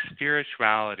say my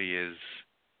spirituality is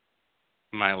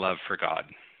my love for God.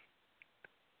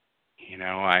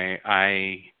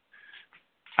 I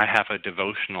have a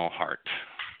devotional heart.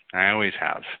 I always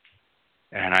have.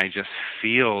 And I just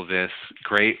feel this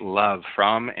great love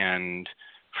from and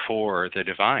for the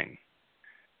divine.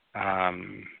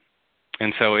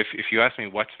 And so if you ask me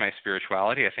what's my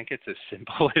spirituality, I think it's as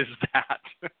simple as that.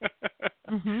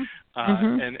 And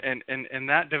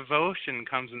that devotion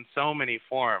comes in so many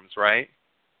forms, right?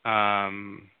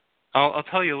 I'll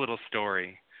tell you a little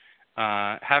story.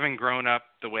 Having grown up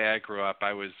the way I grew up,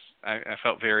 I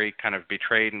felt very kind of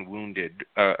betrayed and wounded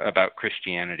about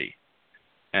Christianity.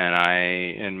 And I,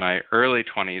 in my early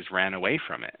 20s, ran away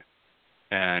from it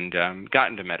and got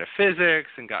into metaphysics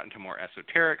and got into more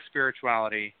esoteric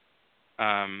spirituality.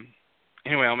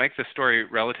 Anyway, I'll make the story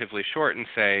relatively short and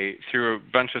say through a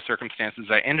bunch of circumstances,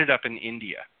 I ended up in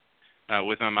India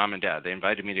with my mom and dad. They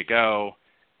invited me to go,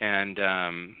 and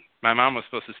my mom was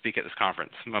supposed to speak at this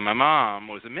conference. My mom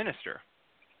was a minister.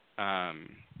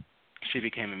 She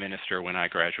became a minister when I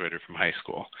graduated from high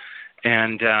school.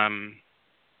 And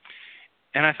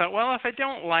I thought, well, if I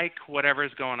don't like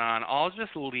whatever's going on, I'll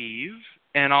just leave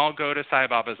and I'll go to Sai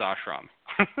Baba's ashram.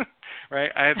 Right?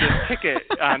 I have this ticket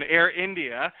on Air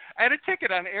India. I had a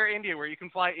ticket on Air India where you can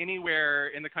fly anywhere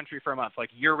in the country for a month, like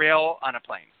Ariel on a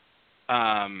plane.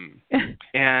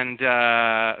 And so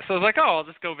I was like, oh, I'll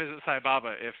just go visit Sai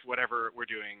Baba if whatever we're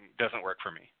doing doesn't work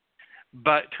for me.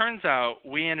 But turns out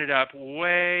we ended up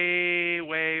way,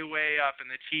 way, way up in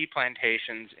the tea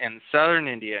plantations in southern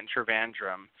India in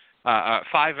Trivandrum,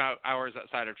 5 hours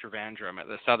outside of Trivandrum at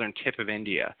the southern tip of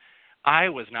India. I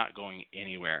was not going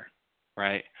anywhere,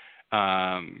 right?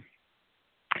 And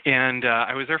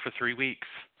I was there for 3 weeks.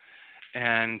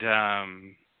 And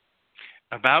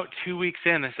about 2 weeks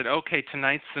in, they said, okay,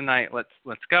 tonight's the night,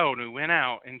 let's go. And we went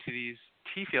out into these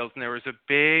tea fields, and there was a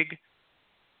big,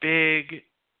 big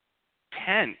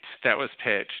tent that was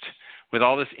pitched with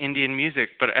all this Indian music.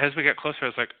 But as we got closer, I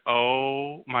was like,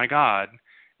 oh my God,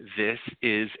 this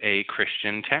is a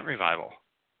Christian tent revival.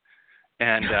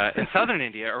 And in southern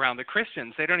India, around the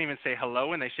Christians, they don't even say hello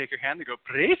when they shake your hand. They go,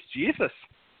 praise Jesus.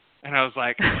 And I was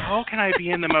like, how can I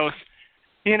be in the most,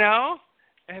 you know?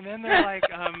 And then they're like,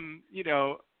 you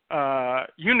know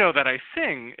that I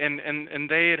sing. And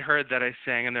they had heard that I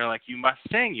sang, and they're like, you must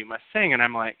sing. And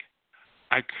I'm like,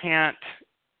 I can't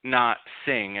not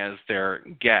sing as their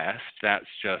guest. That's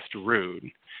just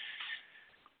rude.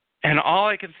 And all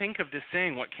I could think of to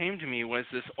sing, what came to me was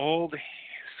this old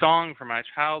song from my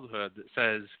childhood that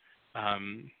says,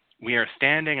 we are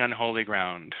standing on holy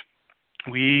ground.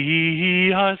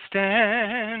 We are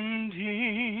standing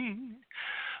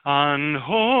on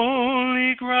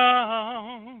holy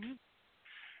ground,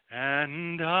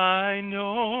 and I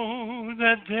know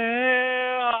that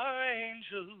there are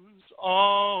angels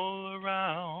all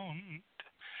around.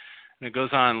 And it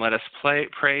goes on, let us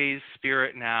praise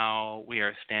Spirit now, we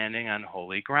are standing on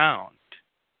holy ground.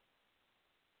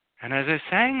 And as I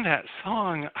sang that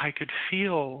song, I could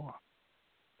feel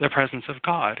the presence of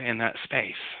God in that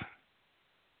space.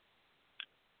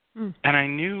 And I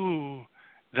knew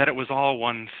that it was all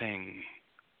one thing.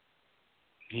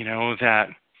 You know, that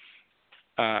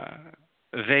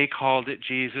they called it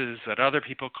Jesus, that other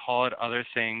people call it other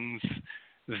things,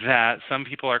 that some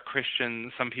people are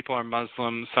Christians, some people are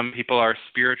Muslims, some people are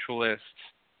spiritualists,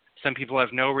 some people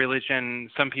have no religion,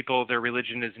 some people, their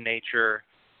religion is nature.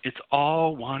 It's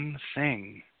all one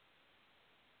thing.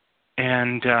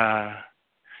 And,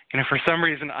 for some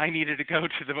reason, I needed to go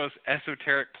to the most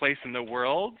esoteric place in the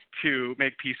world to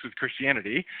make peace with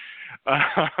Christianity.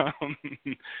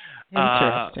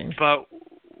 Interesting. But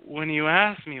when you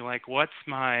ask me, like, what's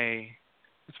my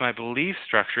belief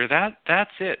structure,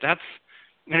 that's it.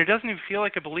 And it doesn't even feel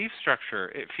like a belief structure.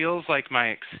 It feels like my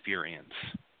experience.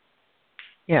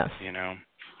 Yes. You know?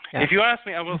 Yes. If you ask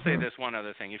me, I will say this one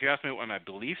other thing. If you ask me what my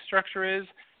belief structure is,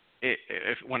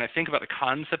 when I think about the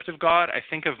concept of God, I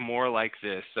think of more like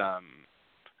this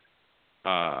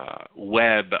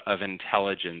web of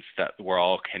intelligence that we're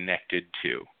all connected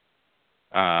to.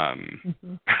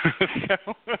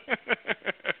 So,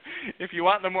 if you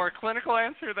want the more clinical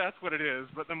answer, that's what it is.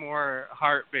 But the more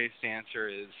heart-based answer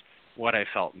is what I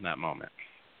felt in that moment.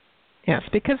 Yes,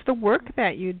 because the work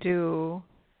that you do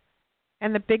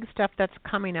and the big stuff that's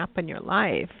coming up in your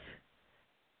life,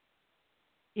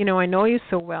 you know, I know you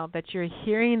so well that you're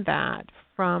hearing that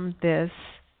from this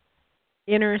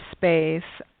inner space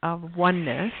of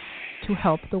oneness to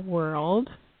help the world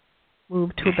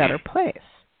move to a better place.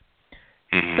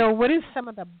 So what is some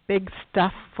of the big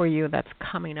stuff for you that's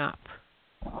coming up?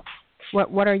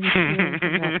 What are you feeling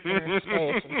in that inner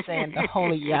space and saying the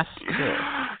holy yes to?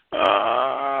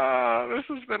 This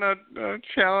has been a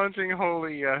challenging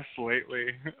holy yes lately.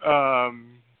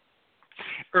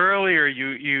 Earlier,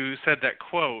 you said that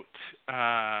quote,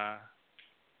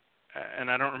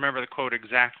 and I don't remember the quote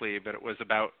exactly, but it was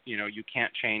about, you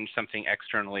can't change something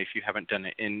externally if you haven't done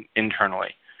it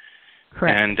internally.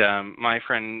 Correct. And my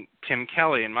friend Tim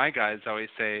Kelly and my guys always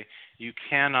say, you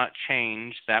cannot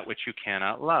change that which you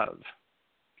cannot love.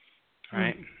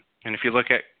 Right? And if you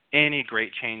look at any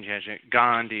great change agent,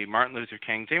 Gandhi, Martin Luther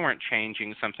King, they weren't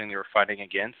changing something they were fighting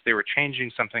against. They were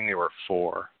changing something they were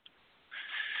for.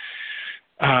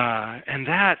 And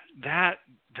that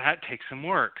takes some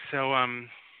work. So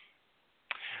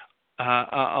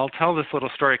I'll tell this little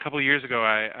story. A couple of years ago,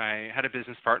 I had a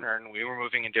business partner, and we were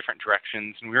moving in different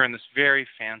directions. And we were in this very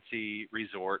fancy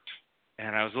resort.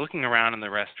 And I was looking around in the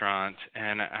restaurant,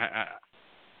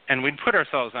 and we'd put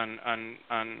ourselves on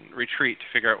retreat to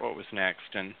figure out what was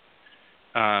next. And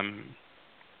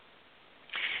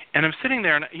I'm sitting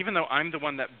there, and even though I'm the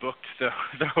one that booked the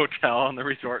hotel and the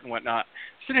resort and whatnot,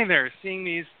 sitting there seeing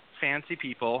these fancy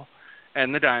people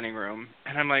in the dining room,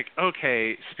 and I'm like,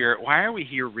 okay, Spirit, why are we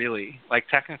here really? Like,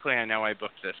 technically I know I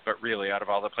booked this, but really, out of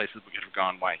all the places we could have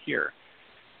gone, why here?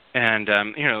 And,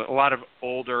 a lot of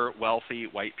older, wealthy,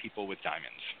 white people with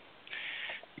diamonds.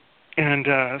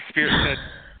 And Spirit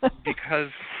said,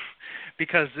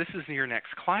 because this is your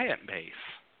next client base.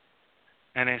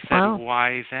 And I said, Wow.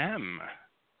 Why them?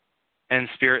 And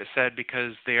Spirit said,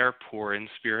 because they are poor in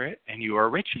spirit and you are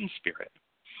rich in spirit.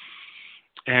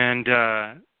 And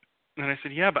I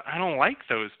said, yeah, but I don't like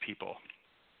those people.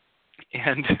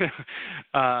 And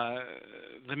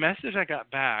the message I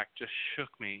got back just shook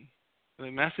me.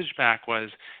 The message back was,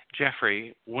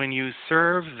 Jeffrey, when you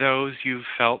serve those you've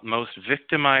felt most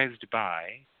victimized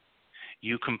by,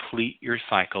 you complete your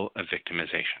cycle of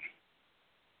victimization.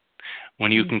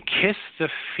 When you can kiss the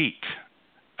feet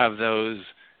of those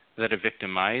that have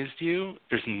victimized you,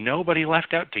 there's nobody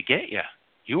left out to get you.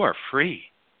 You are free.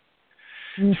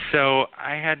 So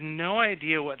I had no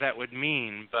idea what that would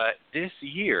mean, but this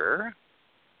year,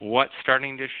 what's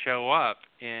starting to show up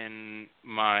in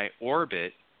my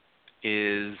orbit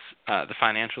is the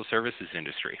financial services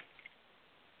industry.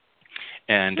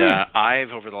 And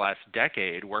I've, over the last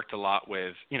decade, worked a lot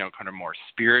with, kind of more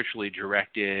spiritually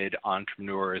directed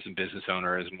entrepreneurs and business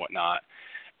owners and whatnot.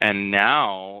 And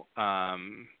now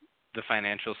the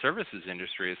financial services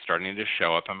industry is starting to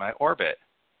show up in my orbit.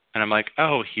 And I'm like,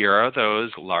 oh, here are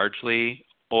those largely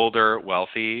older,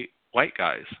 wealthy white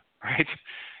guys, right?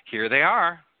 Here they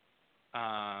are.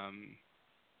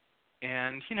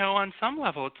 And, on some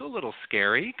level, it's a little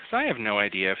scary because I have no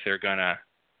idea if they're going to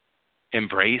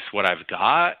embrace what I've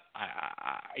got.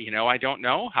 I don't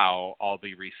know how I'll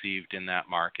be received in that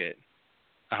market.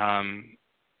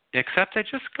 Except I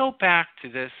just go back to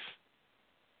this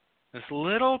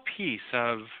little piece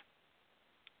of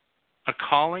a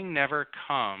calling never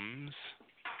comes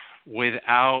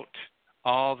without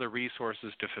all the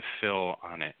resources to fulfill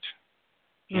on it.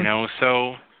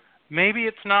 So maybe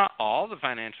it's not all the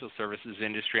financial services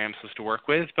industry I'm supposed to work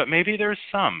with, but maybe there's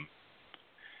some.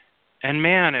 And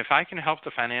man, if I can help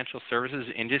the financial services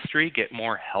industry get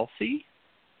more healthy,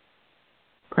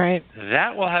 right,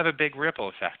 that will have a big ripple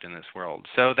effect in this world.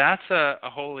 So that's a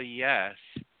holy yes,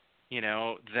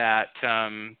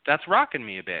 that's rocking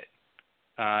me a bit.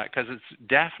 Because it's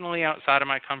definitely outside of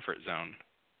my comfort zone,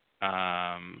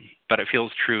 but it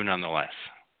feels true nonetheless.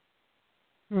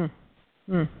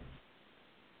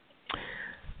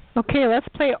 Okay, let's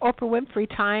play Oprah Winfrey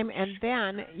time, and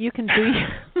then you can do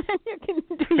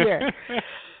your.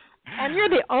 And you're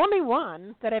the only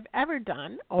one that I've ever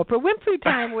done Oprah Winfrey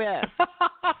time with.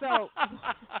 So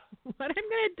what I'm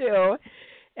going to do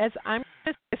is I'm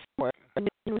going to say some words, and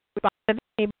you respond to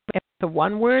me if it's a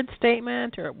one-word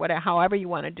statement or whatever, however you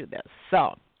want to do this.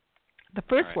 So the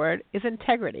first word is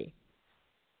integrity.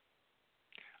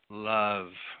 Love.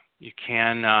 You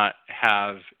cannot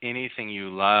have anything you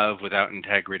love without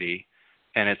integrity,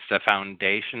 and it's the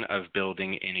foundation of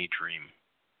building any dream.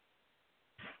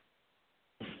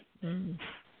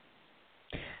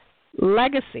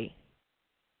 Legacy.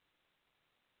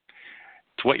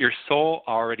 It's what your soul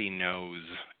already knows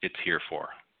it's here for.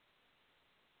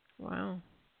 Wow.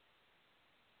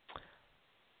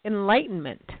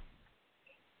 Enlightenment.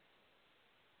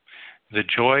 The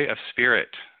joy of spirit,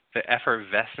 the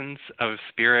effervescence of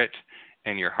spirit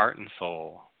in your heart and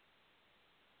soul.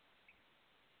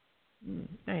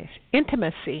 Nice.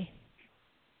 Intimacy.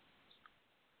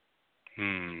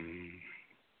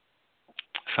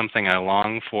 Something I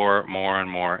long for more and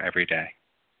more every day.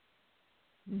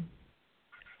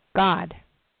 God.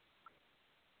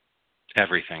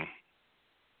 Everything.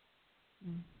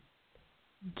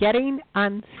 Getting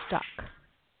unstuck.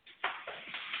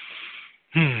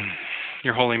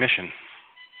 Your holy mission.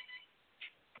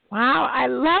 Wow, I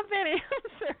love that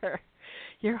answer.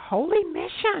 Your holy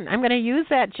mission. I'm going to use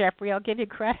that, Jeffrey. I'll give you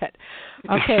credit.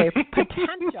 Okay,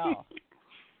 potential.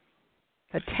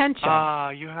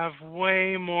 Potential. You have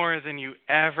way more than you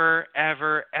ever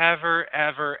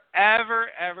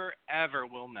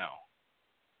will know.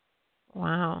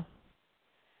 Wow.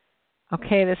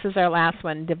 Okay, this is our last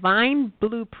one. Divine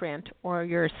blueprint or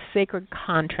your sacred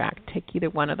contract. Take either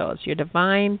one of those. Your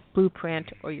divine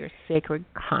blueprint or your sacred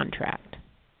contract.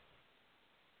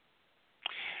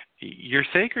 Your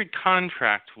sacred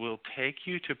contract will take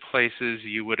you to places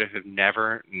you would have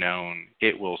never known.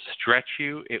 It will stretch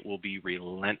you. It will be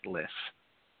relentless.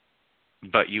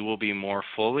 But you will be more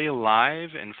fully alive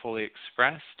and fully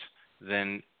expressed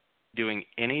than doing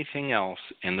anything else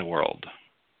in the world.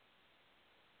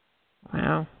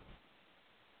 Wow.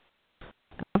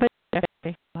 Love it,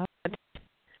 Jeffrey. Love it.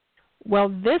 Well,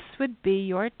 this would be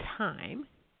your time,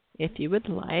 if you would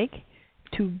like,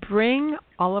 to bring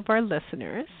all of our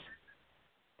listeners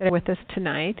that are with us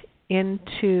tonight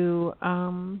into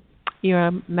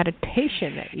your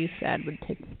meditation that you said would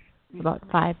take about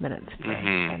 5 minutes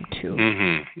today.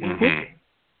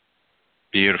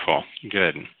 Beautiful.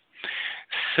 Good.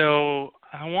 So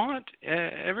I want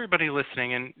everybody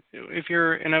listening, and if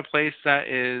you're in a place that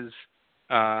is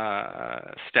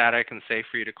static and safe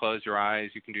for you to close your eyes,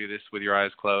 you can do this with your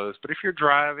eyes closed. But if you're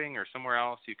driving or somewhere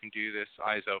else, you can do this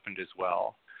eyes opened as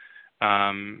well.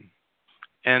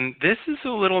 And this is a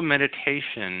little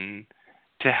meditation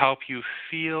to help you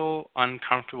feel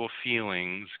uncomfortable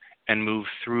feelings and move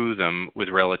through them with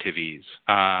relative ease.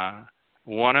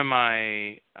 One of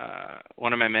my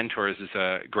mentors is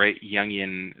a great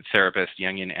Jungian therapist,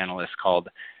 Jungian analyst called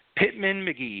Pittman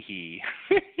McGehee.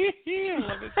 I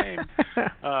love his name.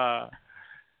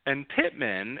 And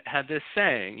Pittman had this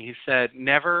saying. He said,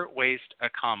 "Never waste a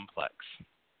complex."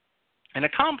 And a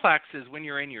complex is when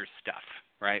you're in your stuff,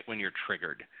 right? When you're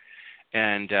triggered.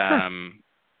 And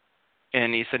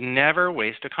and he said, never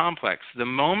waste a complex. The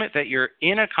moment that you're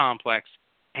in a complex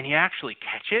and you actually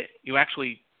catch it, you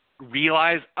actually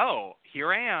realize, oh,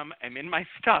 here I am, I'm in my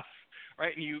stuff,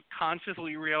 right? And you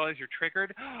consciously realize you're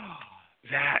triggered.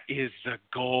 That is the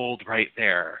gold right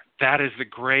there. That is the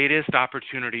greatest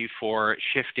opportunity for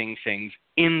shifting things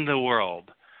in the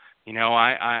world. You know,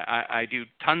 I do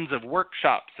tons of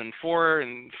workshops and 4-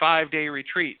 and 5-day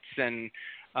retreats and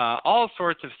all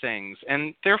sorts of things.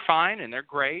 And they're fine and they're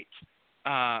great,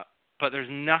 but there's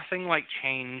nothing like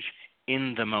change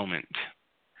in the moment.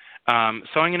 So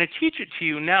I'm going to teach it to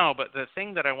you now, but the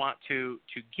thing that I want to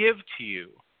give to you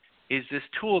is this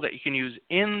tool that you can use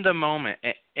in the moment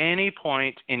at any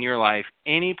point in your life,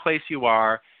 any place you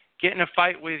are. Get in a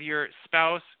fight with your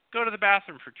spouse, go to the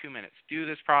bathroom for 2 minutes. Do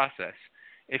this process.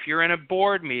 If you're in a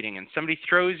board meeting and somebody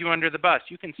throws you under the bus,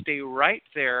 you can stay right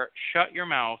there, shut your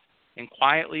mouth, and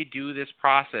quietly do this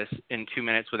process in 2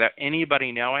 minutes without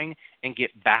anybody knowing and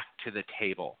get back to the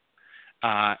table.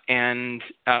 And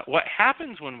what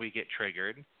happens when we get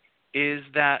triggered is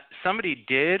that somebody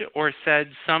did or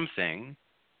said something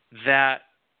that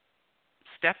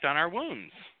stepped on our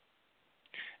wounds.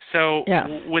 So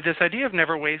with this idea of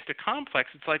never waste a complex,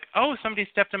 it's like, oh, somebody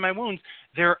stepped on my wounds.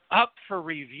 They're up for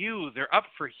review. They're up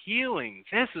for healing.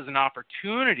 This is an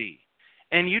opportunity.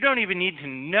 And you don't even need to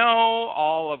know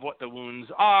all of what the wounds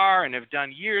are and have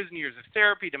done years and years of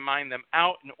therapy to mind them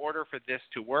out in order for this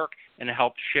to work and to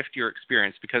help shift your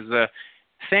experience. Because the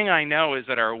thing I know is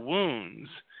that our wounds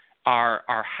are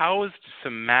housed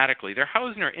somatically. They're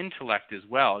housed in our intellect as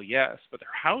well, yes, but they're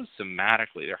housed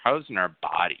somatically. They're housed in our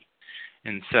body.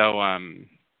 And so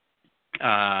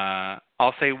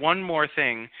I'll say one more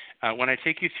thing. When I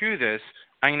take you through this,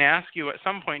 I'm going to ask you at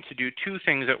some point to do 2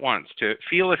 things at once, to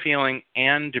feel a feeling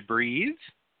and to breathe.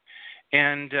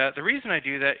 And the reason I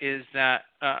do that is that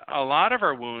a lot of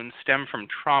our wounds stem from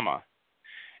trauma.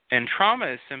 And trauma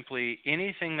is simply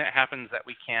anything that happens that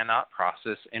we cannot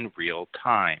process in real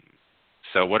time.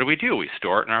 So what do? We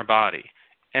store it in our body.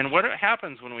 And what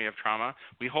happens when we have trauma?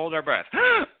 We hold our breath.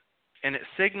 And it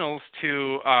signals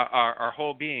to our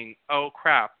whole being, oh,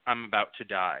 crap, I'm about to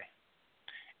die.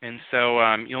 And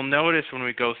so you'll notice when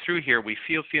we go through here, we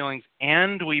feel feelings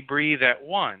and we breathe at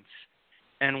once.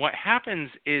 And what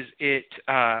happens is it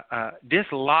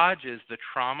dislodges the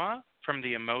trauma from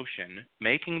the emotion,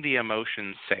 making the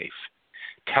emotion safe,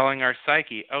 telling our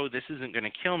psyche, oh, this isn't going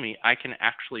to kill me. I can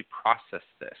actually process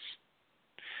this.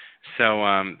 So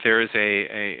there is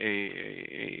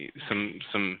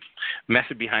some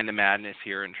method behind the madness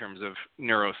here in terms of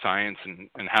neuroscience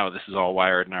and how this is all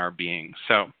wired in our being.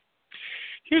 So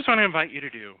here's what I invite you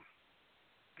to do.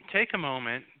 Take a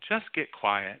moment, just get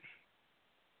quiet.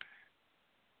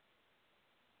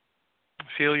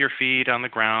 feel your feet on the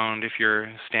ground if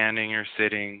you're standing or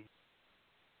sitting.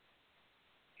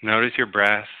 Notice your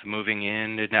breath moving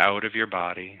in and out of your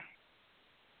body.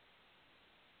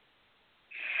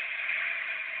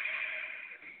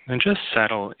 And just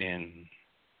settle in.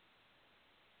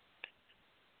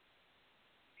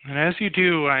 And as you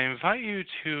do, I invite you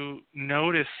to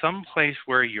notice some place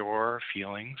where you're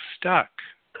feeling stuck.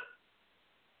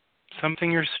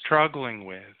 Something you're struggling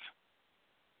with.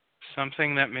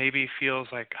 Something that maybe feels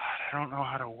like, God, I don't know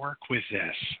how to work with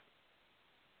this.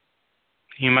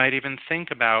 You might even think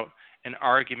about an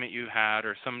argument you had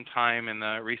or some time in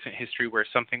the recent history where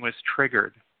something was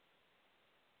triggered.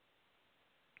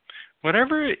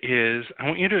 Whatever it is, I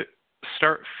want you to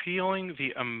start feeling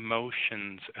the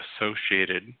emotions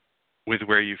associated with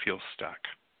where you feel stuck.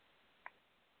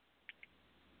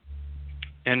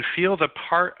 And feel the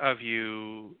part of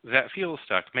you that feels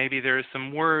stuck. Maybe there's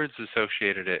some words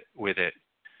associated with it.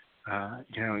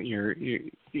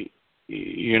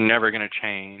 You're never going to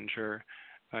change, or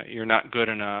you're not good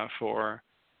enough, or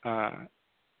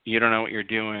you don't know what you're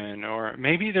doing, or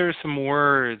maybe there's some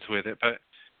words with it. But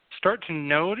start to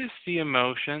notice the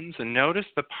emotions and notice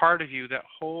the part of you that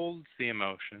holds the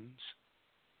emotions.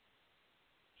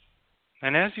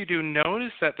 And as you do,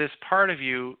 notice that this part of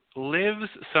you lives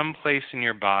someplace in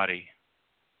your body.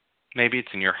 Maybe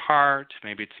it's in your heart,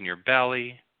 maybe it's in your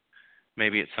belly,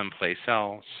 maybe it's someplace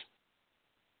else.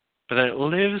 But that it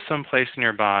lives someplace in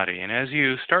your body. And as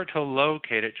you start to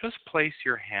locate it, just place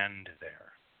your hand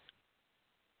there.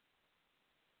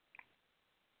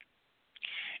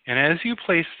 And as you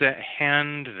place that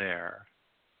hand there,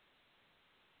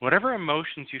 whatever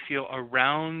emotions you feel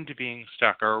around being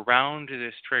stuck or around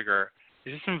this trigger, I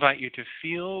just invite you to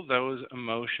feel those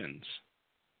emotions,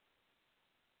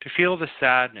 to feel the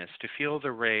sadness, to feel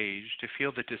the rage, to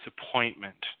feel the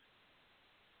disappointment,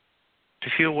 to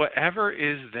feel whatever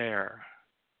is there.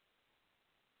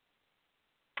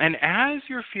 And as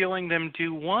you're feeling them,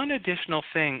 do one additional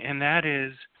thing, and that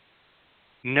is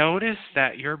notice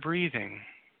that you're breathing.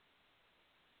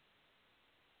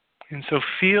 And so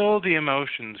feel the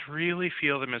emotions, really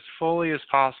feel them as fully as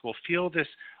possible. Feel this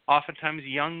oftentimes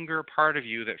younger part of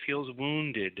you that feels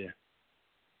wounded.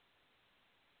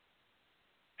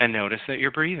 And notice that you're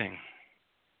breathing.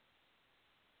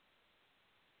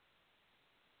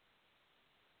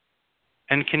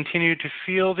 And continue to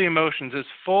feel the emotions as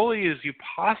fully as you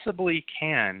possibly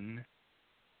can.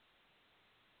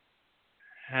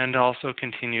 And also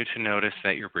continue to notice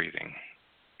that you're breathing.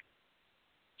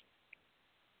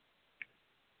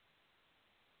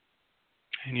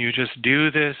 And you just do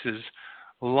this as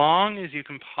long as you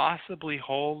can possibly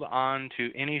hold on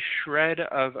to any shred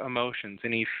of emotions,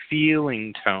 any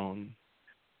feeling tone.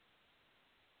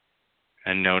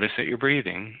 And notice that you're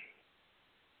breathing.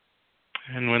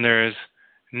 And when there is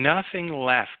nothing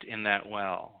left in that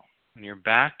well, when you're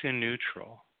back to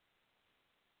neutral,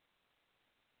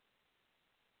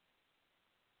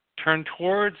 turn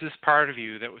towards this part of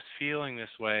you that was feeling this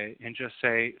way and just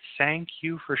say, thank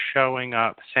you for showing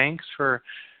up. Thanks for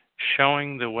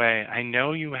showing the way. I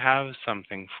know you have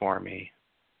something for me.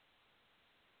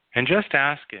 And just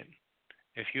ask it.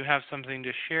 If you have something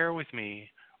to share with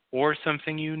me or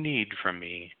something you need from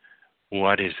me,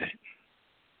 what is it?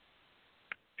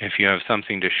 If you have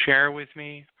something to share with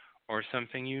me or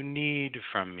something you need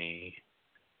from me,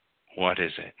 what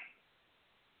is it?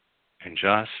 And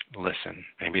just listen.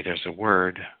 Maybe there's a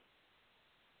word,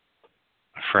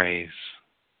 a phrase.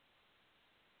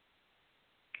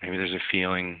 Maybe there's a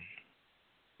feeling.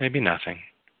 Maybe nothing.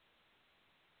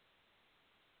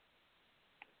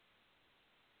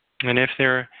 And if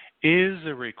there is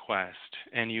a request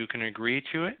and you can agree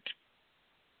to it,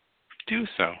 do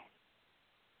so.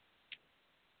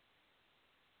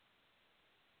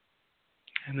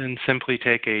 And then simply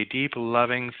take a deep,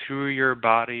 loving, through your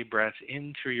body breath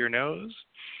in through your nose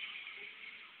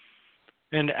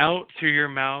and out through your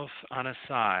mouth on a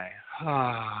sigh.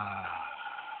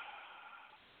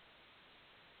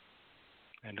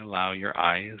 And allow your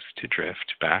eyes to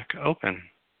drift back open.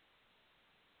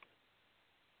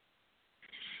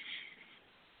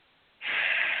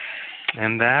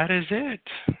 And that is it.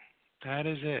 That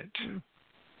is it.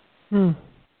 Well,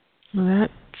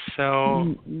 that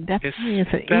so definitely is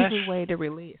an easy way to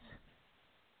release.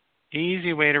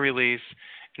 Easy way to release.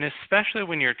 And especially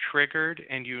when you're triggered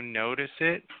and you notice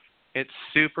it, it's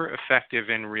super effective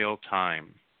in real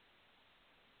time.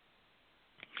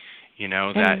 You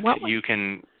know, that you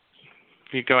can...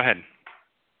 Go ahead.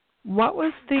 What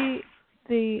was the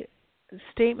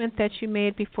statement that you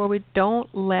made before? We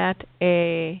don't let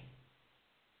a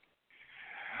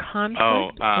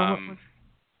conflict...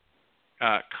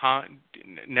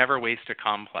 never waste a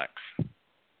complex.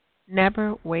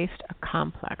 Never waste a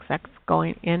complex. That's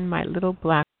going in my little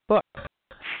black book.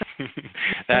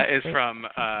 That is from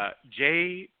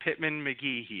J. Pittman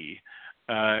McGehee,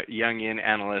 Jungian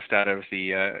analyst out of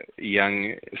the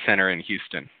Jung Center in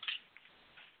Houston.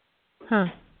 Huh.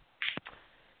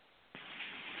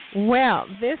 Well,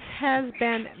 this has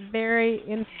been very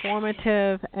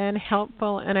informative and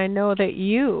helpful, and I know that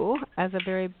you, as a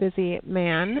very busy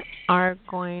man, are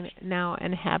going now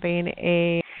and having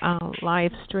a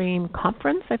live stream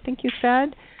conference, I think you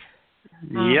said.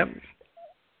 Yep.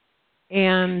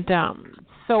 And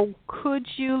so could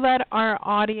you let our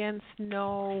audience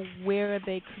know where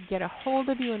they could get a hold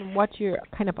of you and what you're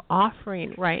kind of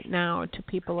offering right now to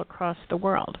people across the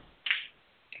world?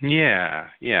 Yeah.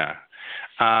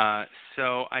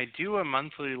 So I do a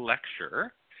monthly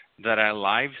lecture that I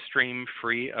live stream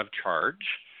free of charge.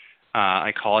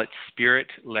 I call it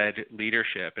Spirit-Led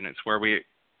Leadership, and it's where we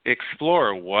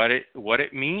explore what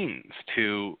it means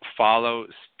to follow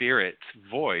Spirit's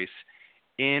voice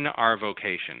in our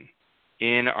vocation,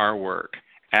 in our work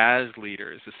as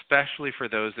leaders, especially for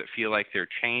those that feel like they're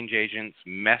change agents,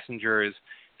 messengers,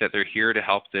 that they're here to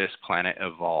help this planet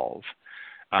evolve.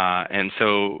 And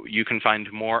so you can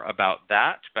find more about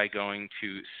that by going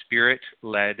to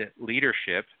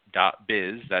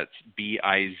spiritledleadership.biz. That's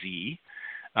B-I-Z,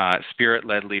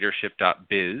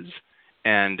 spiritledleadership.biz.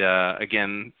 And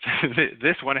again,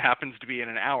 this one happens to be in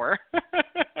an hour.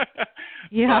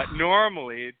 Yeah. But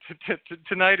normally,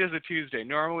 tonight is a Tuesday.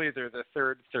 Normally, they're the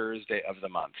third Thursday of the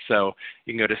month. So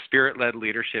you can go to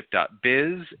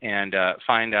spiritledleadership.biz and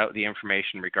find out the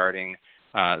information regarding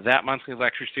that monthly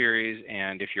lecture series.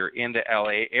 And if you're in the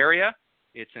LA area,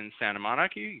 it's in Santa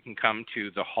Monica. You can come to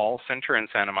the Hall Center in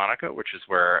Santa Monica, which is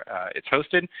where it's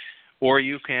hosted, or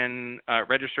you can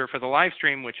register for the live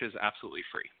stream, which is absolutely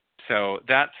free. So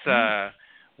that's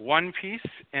one piece.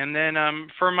 And then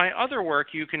for my other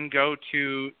work, you can go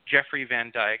to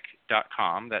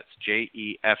jeffreyvandyk.com. That's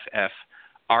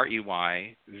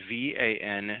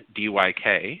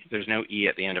JEFFREYVANDYK. There's no E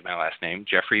at the end of my last name,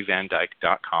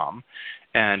 jeffreyvandyk.com.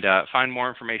 And find more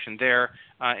information there.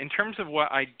 In terms of what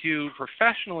I do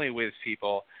professionally with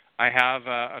people, I have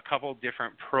a couple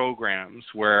different programs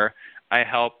where I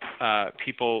help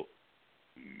people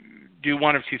do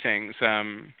one of two things.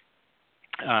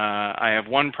 I have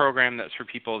one program that's for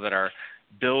people that are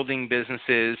building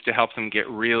businesses to help them get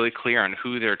really clear on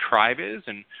who their tribe is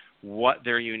and what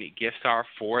their unique gifts are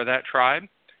for that tribe.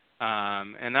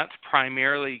 And that's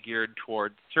primarily geared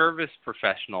toward service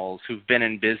professionals who've been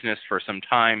in business for some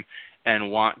time and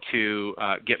want to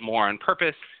get more on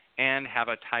purpose and have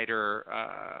a tighter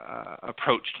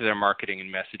approach to their marketing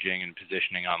and messaging and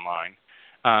positioning online.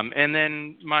 And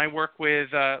then my work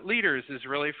with leaders is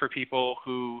really for people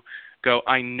who go,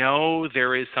 I know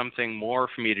there is something more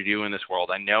for me to do in this world.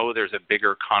 I know there's a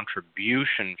bigger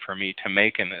contribution for me to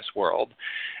make in this world.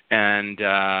 And,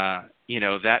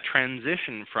 that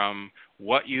transition from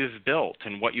what you've built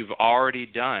and what you've already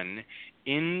done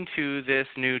into this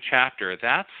new chapter,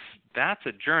 that's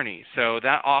a journey. So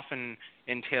that often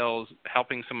entails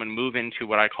helping someone move into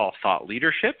what I call thought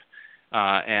leadership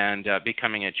and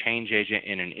becoming a change agent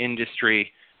in an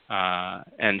industry.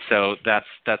 And so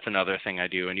that's another thing I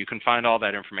do. And you can find all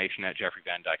that information at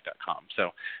jeffreyvandyk.com. So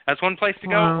that's one place to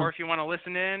go. Wow. Or if you want to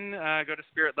listen in, go to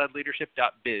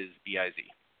spiritledleadership.biz, B-I-Z.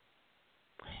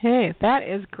 Hey, that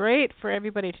is great for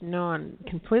everybody to know and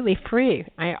completely free.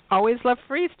 I always love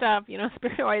free stuff.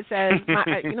 Spirit always says,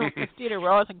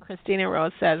 Christina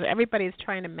Rose says, everybody's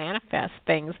trying to manifest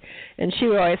things. And she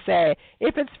would always say,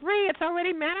 if it's free, it's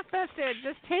already manifested.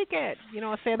 Just take it.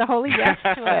 Say the holy yes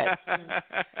to it. And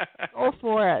go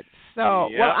for it. So,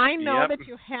 I know that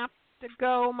you have to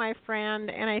go, my friend,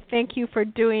 and I thank you for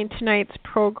doing tonight's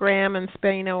program and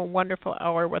spending a wonderful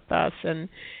hour with us. And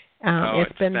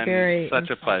it's been very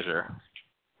such a pleasure.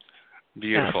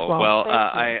 Beautiful. Yes, well,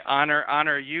 I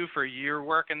honor you for your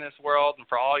work in this world and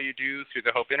for all you do through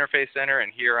the Hope Interfaith Center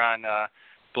and here on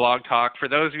Blog Talk. For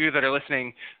those of you that are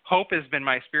listening, Hope has been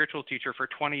my spiritual teacher for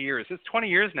 20 years. It's 20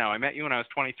 years now. I met you when I was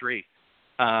 23.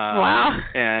 Wow.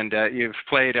 And you've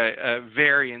played a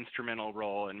very instrumental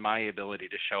role in my ability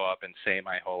to show up and say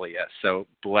my holy yes. So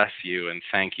bless you and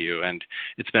thank you. And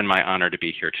it's been my honor to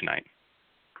be here tonight.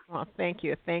 Well, thank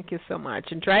you. Thank you so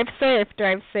much. And drive safe,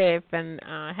 and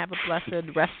have a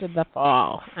blessed rest of the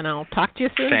fall. And I'll talk to you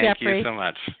soon, Jeffrey. Thank you so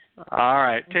much. All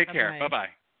right. Take care. Bye-bye.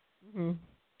 Bye-bye. Mm-hmm.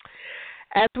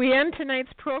 As we end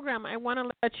tonight's program, I want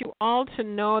to let you all to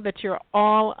know that you're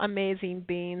all amazing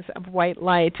beings of white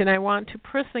light, and I want to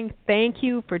personally thank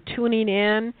you for tuning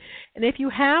in. And if you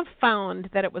have found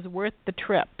that it was worth the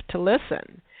trip to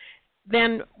listen,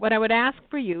 then what I would ask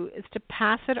for you is to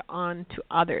pass it on to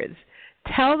others.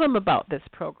 Tell them about this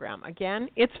program. Again,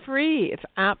 it's free. It's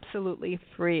absolutely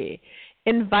free.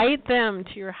 Invite them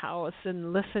to your house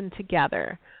and listen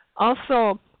together.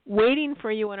 Also, waiting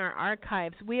for you in our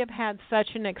archives, we have had such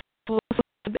an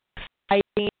explosive,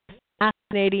 exciting,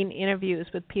 fascinating interviews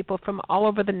with people from all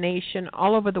over the nation,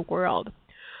 all over the world.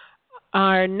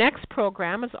 Our next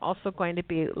program is also going to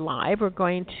be live. We're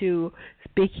going to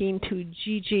speaking to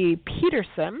Gigi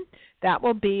Peterson. That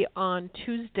will be on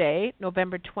Tuesday,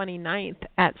 November 29th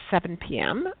at 7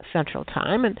 p.m. Central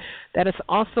Time, and that is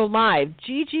also live.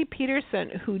 Gigi Peterson,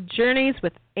 who journeys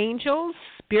with angels,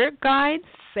 spirit guides,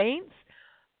 saints,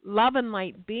 love and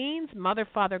light beings, Mother,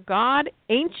 Father, God,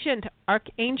 ancient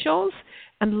archangels,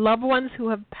 and loved ones who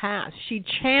have passed. She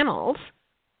channels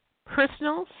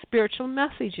personal spiritual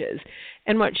messages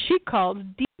and what she calls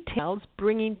details,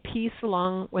 bringing peace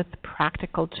along with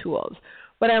practical tools.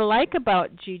 What I like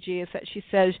about Gigi is that she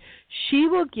says she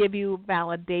will give you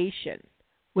validation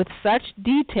with such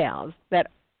details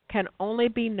that can only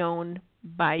be known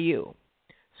by you.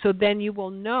 So then you will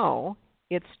know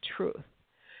it's truth.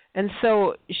 And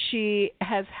so she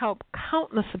has helped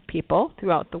countless of people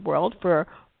throughout the world for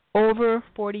over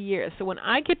 40 years. So when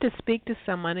I get to speak to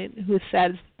someone who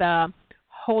says the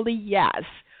holy yes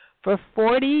for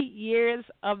 40 years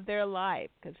of their life,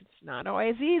 because it's not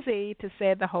always easy to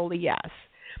say the holy yes,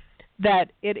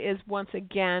 that it is once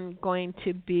again going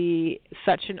to be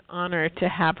such an honor to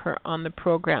have her on the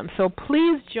program. So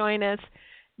please join us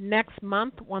next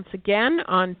month once again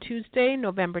on Tuesday,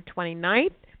 November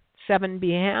 29th, 7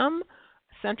 p.m.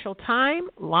 Central Time,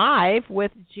 live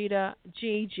with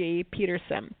Gigi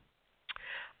Peterson.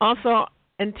 Also,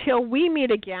 until we meet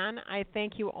again, I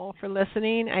thank you all for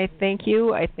listening. I thank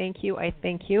you, I thank you, I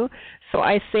thank you. So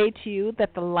I say to you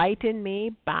that the light in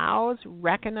me bows,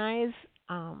 recognizes,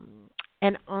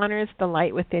 and honors the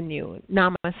light within you.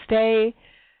 Namaste,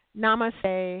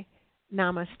 namaste,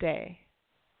 namaste.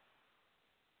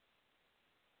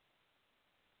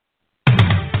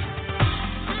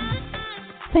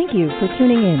 Thank you for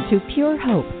tuning in to Pure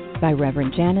Hope by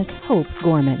Reverend Janice Hope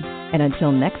Gorman. And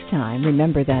until next time,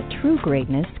 remember that true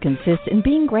greatness consists in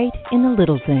being great in the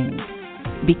little things.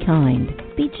 Be kind,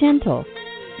 be gentle,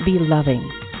 be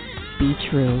loving, be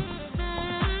true.